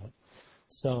medicine about it.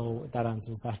 So that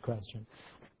answers that question.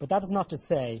 But that is not to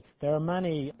say there are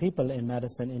many people in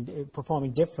medicine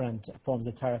performing different forms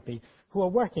of therapy who are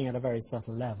working at a very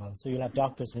subtle level. So you'll have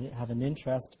doctors who have an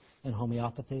interest in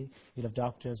homeopathy. You'll have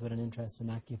doctors with an interest in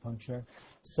acupuncture.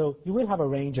 So you will have a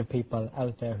range of people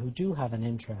out there who do have an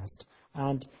interest.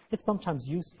 And it's sometimes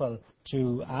useful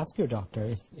to ask your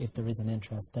doctor if there is an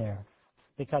interest there,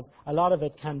 because a lot of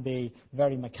it can be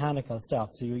very mechanical stuff,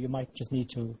 so you might just need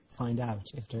to find out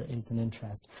if there is an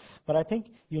interest. But I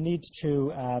think you need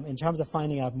to, in terms of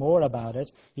finding out more about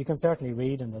it, you can certainly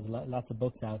read, and there's lots of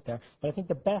books out there, but I think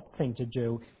the best thing to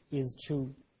do is to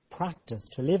practice,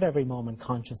 to live every moment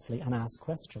consciously and ask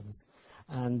questions.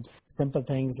 And simple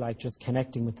things like just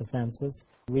connecting with the senses,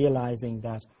 realizing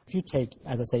that if you take,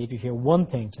 as I say, if you hear one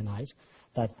thing tonight,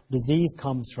 that disease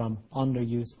comes from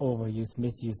underuse, overuse,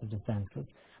 misuse of the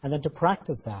senses, and then to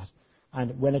practice that.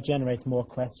 And when it generates more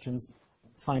questions,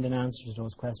 find an answer to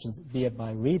those questions, be it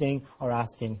by reading or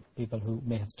asking people who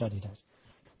may have studied it.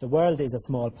 The world is a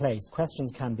small place.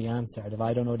 Questions can be answered. If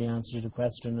I don't know the answer to the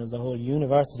question, there's a whole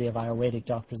university of Ayurvedic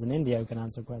doctors in India who can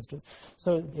answer questions.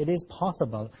 So it is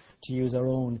possible to use our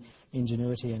own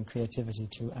ingenuity and creativity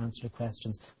to answer the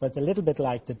questions. But it's a little bit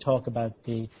like the talk about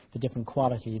the different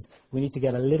qualities. We need to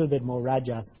get a little bit more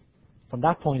rajas from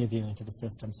that point of view into the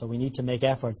system. So we need to make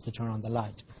efforts to turn on the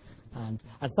light. And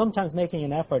sometimes making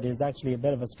an effort is actually a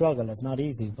bit of a struggle. It's not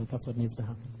easy, but that's what needs to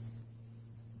happen.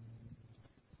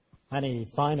 Any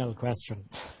final question?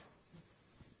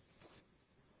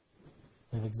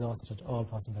 We've exhausted all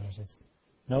possibilities.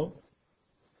 No?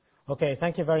 Okay,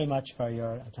 thank you very much for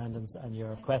your attendance and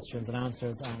your questions and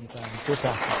answers, and good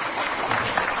practice.